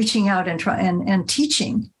reaching out and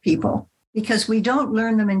teaching people, because we don't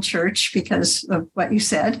learn them in church because of what you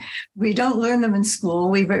said. We don't learn them in school.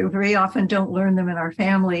 We very, very often don't learn them in our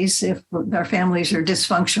families if our families are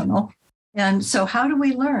dysfunctional. And so how do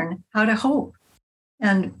we learn how to hope?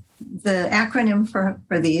 And the acronym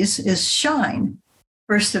for these is SHINE.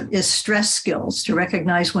 First is stress skills, to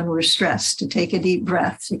recognize when we're stressed, to take a deep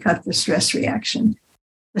breath, to cut the stress reaction.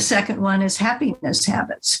 The second one is happiness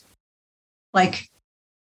habits, like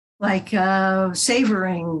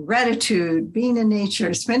savoring, gratitude, being in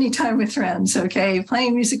nature, spending time with friends, okay,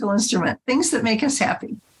 playing musical instrument, things that make us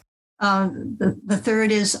happy. The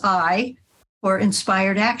third is I, or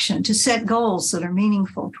inspired action, to set goals that are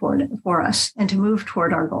meaningful for us and to move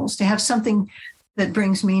toward our goals, to have something that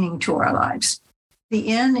brings meaning to our lives. The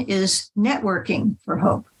N is networking for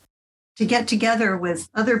hope, to get together with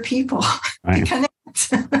other people, right. to connect.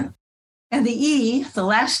 And the E, the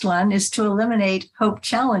last one, is to eliminate hope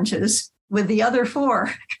challenges with the other four.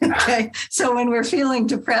 Okay. So when we're feeling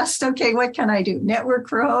depressed, okay, what can I do? Network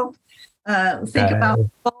for hope. Think about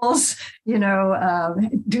goals,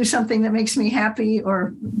 do something that makes me happy,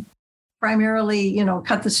 or primarily,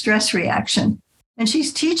 cut the stress reaction. And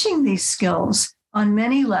she's teaching these skills on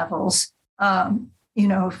many levels, from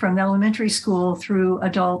elementary school through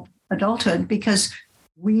adulthood, because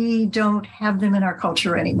we don't have them in our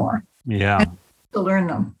culture anymore. Yeah. To learn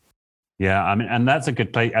them. Yeah. I mean, and that's a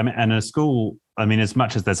good place. I mean, and a school, I mean, as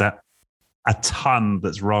much as there's a ton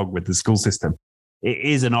that's wrong with the school system, it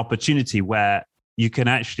is an opportunity where you can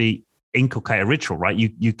actually inculcate a ritual, right?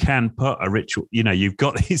 You can put a ritual, you've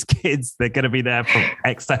got these kids, they're going to be there for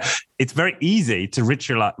X time. It's very easy to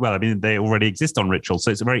ritualize. Well, I mean, they already exist on rituals.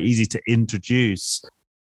 So it's very easy to introduce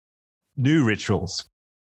new rituals.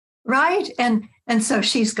 Right. And so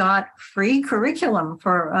she's got free curriculum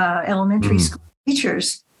for elementary school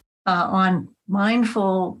teachers on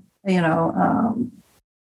mindful, on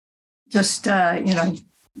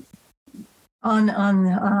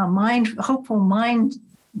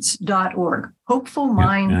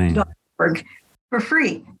hopefulmind.org for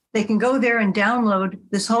free. They can go there and download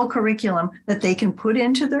this whole curriculum that they can put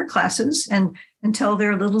into their classes and tell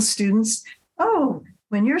their little students, oh,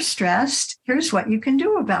 when you're stressed, here's what you can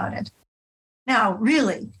do about it. Now,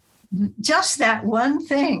 really, just that one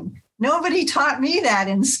thing. Nobody taught me that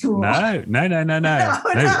in school. No.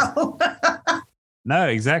 No,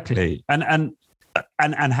 exactly.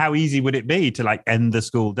 And how easy would it be to like end the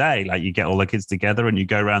school day? Like you get all the kids together and you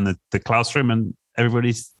go around the classroom and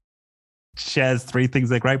everybody shares 3 things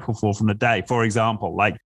they're grateful for from the day, for example.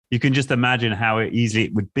 Like you can just imagine how easy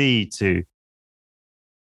it would be to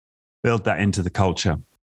build that into the culture.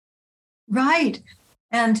 Right.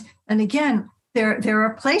 And again, there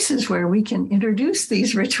are places where we can introduce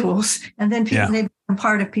these rituals, and then people, they become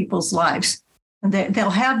part of people's lives, and they'll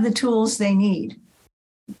have the tools they need.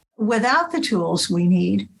 Without the tools we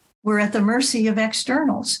need, we're at the mercy of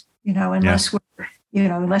externals, unless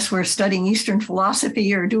we're studying Eastern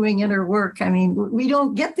philosophy or doing inner work. I mean, we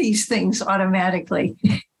don't get these things automatically.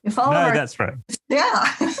 That's right.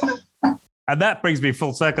 Yeah. And that brings me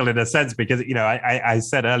full circle in a sense, because, I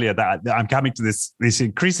said earlier that I'm coming to this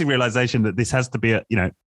increasing realization that this has to be,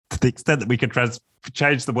 to the extent that we can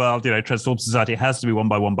change the world, transform society, it has to be one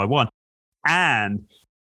by one. And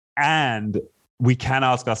we can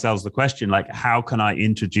ask ourselves the question, like, how can I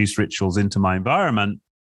introduce rituals into my environment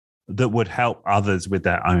that would help others with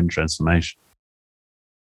their own transformation?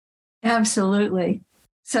 Absolutely.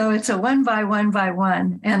 So it's a one by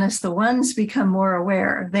one. And as the ones become more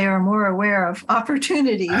aware, they are more aware of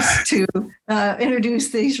opportunities to introduce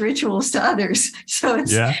these rituals to others. So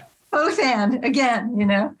it's both and again,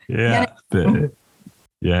 Yeah.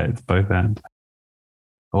 It's both and.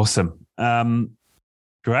 Awesome.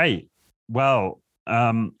 Great. Well,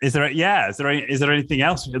 is there anything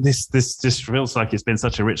else? This just feels like it's been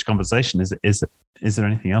such a rich conversation. Is there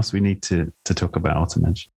anything else we need to talk about or to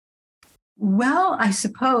mention? Well, I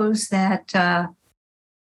suppose that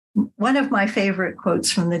one of my favorite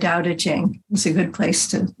quotes from the Tao Te Ching is a good place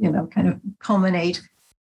to, kind of culminate.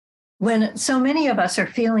 When so many of us are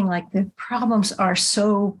feeling like the problems are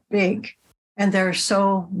so big and there are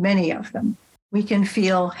so many of them, we can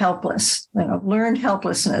feel helpless. Learned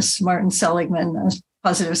helplessness, Martin Seligman, a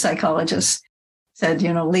positive psychologist, said,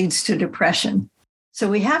 leads to depression. So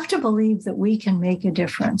we have to believe that we can make a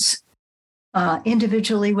difference.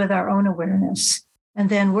 Individually with our own awareness. And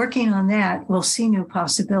then working on that, we'll see new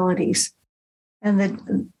possibilities.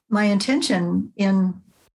 And my intention in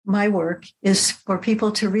my work is for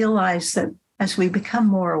people to realize that as we become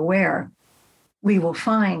more aware, we will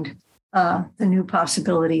find the new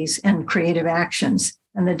possibilities and creative actions.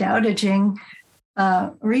 And the Tao Te Ching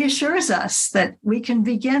reassures us that we can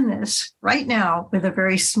begin this right now with a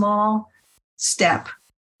very small step.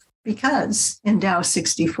 Because in Tao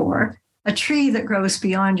 64, a tree that grows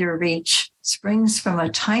beyond your reach springs from a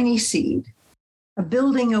tiny seed. A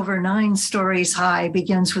building over 9 stories high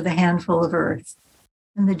begins with a handful of earth.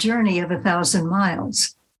 And the journey of 1,000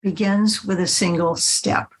 miles begins with a single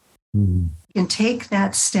step. You can take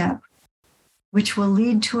that step, which will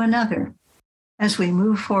lead to another as we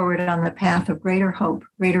move forward on the path of greater hope,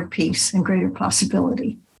 greater peace, and greater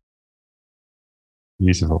possibility.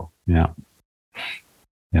 Beautiful. Yeah.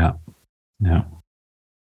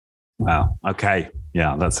 Wow. Okay.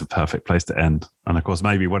 Yeah, that's a perfect place to end. And of course,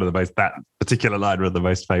 maybe that particular line was the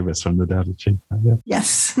most famous from the Tao Te Ching.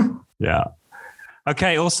 Yes. Yeah.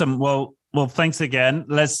 Okay. Awesome. Well, Well, thanks again.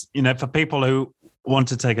 Let's, for people who want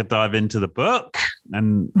to take a dive into the book,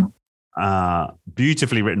 and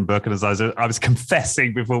beautifully written book. And as I was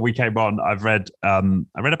confessing before we came on, I read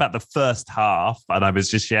about the first half, and I was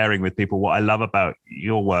just sharing with people what I love about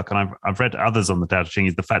your work. And I've read others on the Tao Te Ching,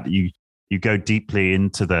 is the fact that you go deeply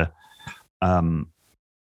into the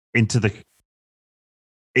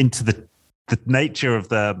nature of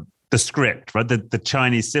the script, right? The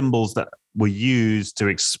Chinese symbols that were used to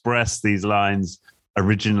express these lines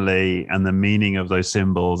originally, and the meaning of those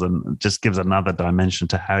symbols, and just gives another dimension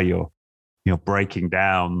to how you're breaking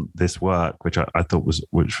down this work, which I thought was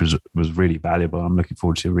really valuable. I'm looking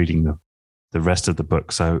forward to reading the rest of the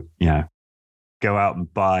book. So, go out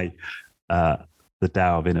and buy The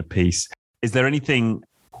Tao of Inner Peace. Is there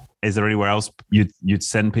anywhere else you'd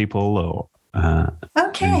send people, or?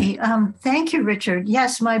 Okay. Thank you, Richard.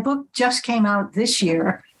 Yes, my book just came out this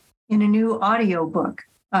year in a new audiobook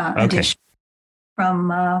edition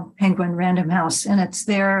from Penguin Random House, and it's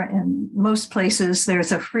there in most places.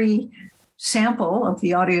 There's a free sample of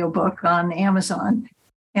the audiobook on Amazon,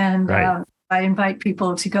 and I invite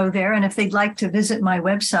people to go there. And if they'd like to visit my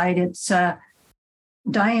website, it's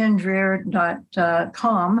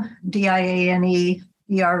dianedreher.com,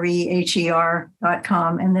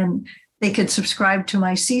 dianedreher.com, and then they could subscribe to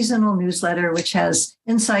my seasonal newsletter, which has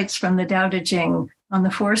insights from the Tao Te Ching on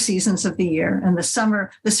the 4 seasons of the year. And the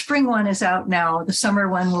spring one is out now. The summer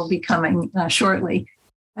one will be coming shortly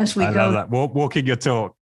as we go. I love that. Walking your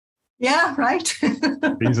talk. Yeah, right.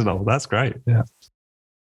 Seasonal. That's great. Yeah.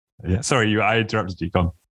 Yeah. Sorry, I interrupted you. Go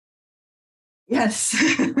on. Yes.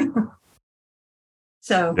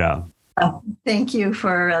 So yeah. Thank you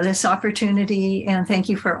for this opportunity, and thank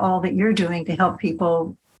you for all that you're doing to help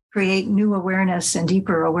people create new awareness and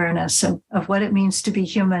deeper awareness of what it means to be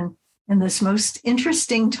human in this most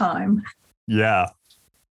interesting time. Yeah.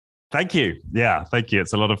 Thank you. Yeah, thank you.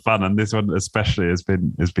 It's a lot of fun. And this one especially has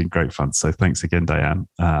been great fun. So thanks again, Diane,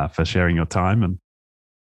 for sharing your time. And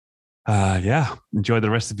enjoy the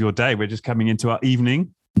rest of your day. We're just coming into our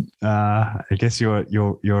evening. I guess you're at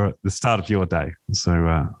the start of your day. So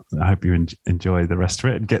I hope you enjoy the rest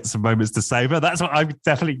of it and get some moments to savor. That's what I'm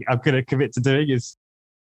going to commit to doing, is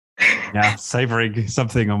savoring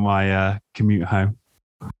something on my commute home.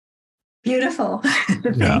 Beautiful.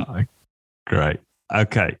 Yeah. Great.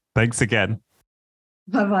 Okay. Thanks again.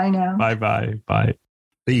 Bye-bye now. Bye-bye. Bye.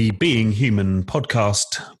 The Being Human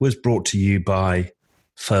podcast was brought to you by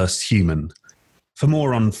First Human. For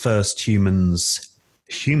more on First Human's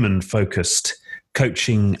human-focused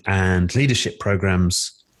coaching and leadership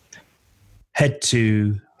programs, head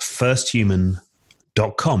to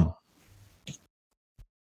firsthuman.com.